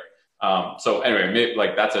there. So anyway, maybe,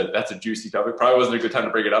 like that's a juicy topic. Probably wasn't a good time to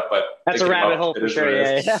bring it up, but that's a rabbit hole for sure.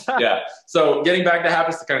 Yeah. Yeah. So getting back to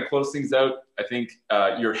habits to kind of close things out, I think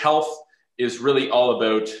your health is really all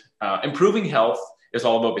about improving health is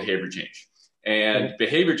all about behavior change. And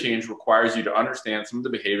behavior change requires you to understand some of the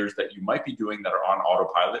behaviors that you might be doing that are on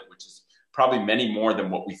autopilot, which is probably many more than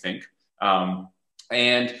what we think.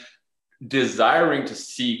 And desiring to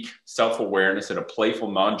seek self-awareness in a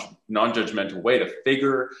playful, non-judgmental way to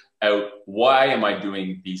figure out, why am I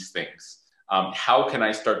doing these things? How can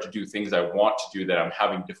I start to do things I want to do that I'm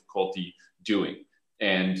having difficulty doing?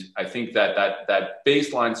 And I think that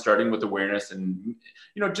baseline, starting with awareness and,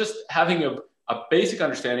 just having a basic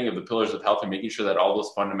understanding of the pillars of health and making sure that all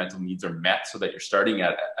those fundamental needs are met so that you're starting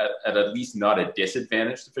at least not a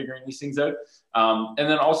disadvantage to figuring these things out. And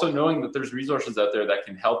then also knowing that there's resources out there that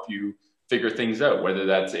can help you figure things out, whether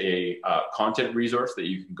that's a content resource that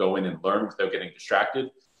you can go in and learn without getting distracted,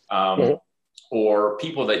 or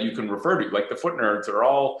people that you can refer to. Like the Foot Nerds are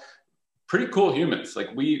all pretty cool humans.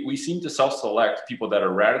 Like we seem to self-select people that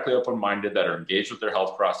are radically open-minded, that are engaged with their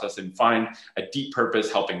health process and find a deep purpose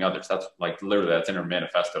helping others. That's like literally that's in our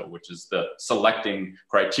manifesto, which is the selecting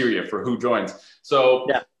criteria for who joins. So,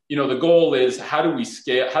 the goal is, how do we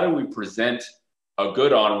scale? How do we present a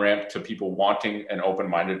good on-ramp to people wanting and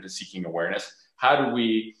open-minded to seeking awareness? How do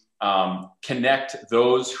we connect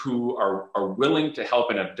those who are willing to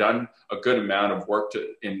help and have done a good amount of work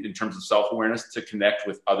in terms of self-awareness to connect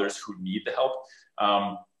with others who need the help?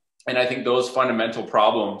 And I think those fundamental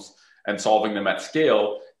problems and solving them at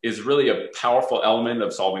scale is really a powerful element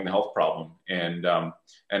of solving the health problem. And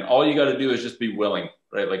all you got to do is just be willing,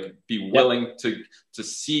 right? Like be willing to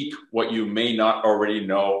seek what you may not already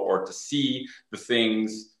know, or to see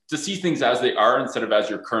things as they are instead of as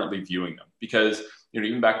you're currently viewing them. Because,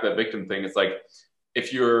 even back to that victim thing, it's like,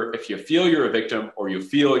 if you feel you're a victim or you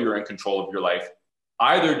feel you're in control of your life,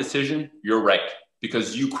 either decision, you're right,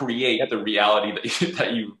 because you create the reality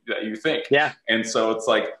that you think. Yeah. And so it's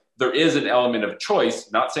like, there is an element of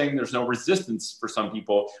choice, not saying there's no resistance for some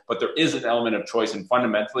people, but there is an element of choice. And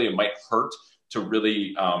fundamentally, it might hurt to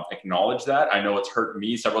really acknowledge that. I know it's hurt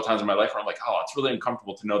me several times in my life where I'm like, oh, it's really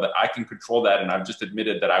uncomfortable to know that I can control that. And I've just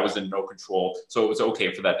admitted that I was in no control. So it was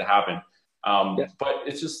okay for that to happen. But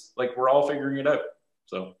it's just like, we're all figuring it out.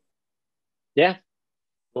 So. Yeah.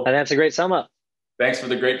 Cool. And that's a great sum up. Thanks for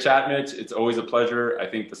the great chat, Mitch. It's always a pleasure. I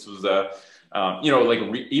think this was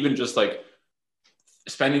even just like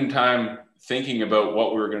spending time thinking about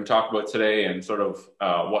what we were going to talk about today, and sort of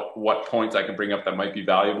what points I can bring up that might be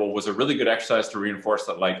valuable, was a really good exercise to reinforce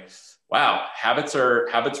that, like, wow, habits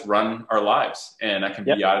run our lives, and that can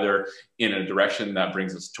be either in a direction that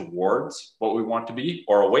brings us towards what we want to be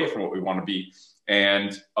or away from what we want to be.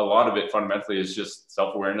 And a lot of it fundamentally is just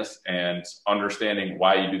self-awareness and understanding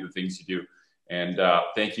why you do the things you do. And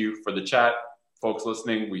thank you for the chat, folks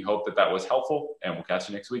listening. We hope that was helpful, and we'll catch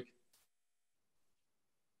you next week.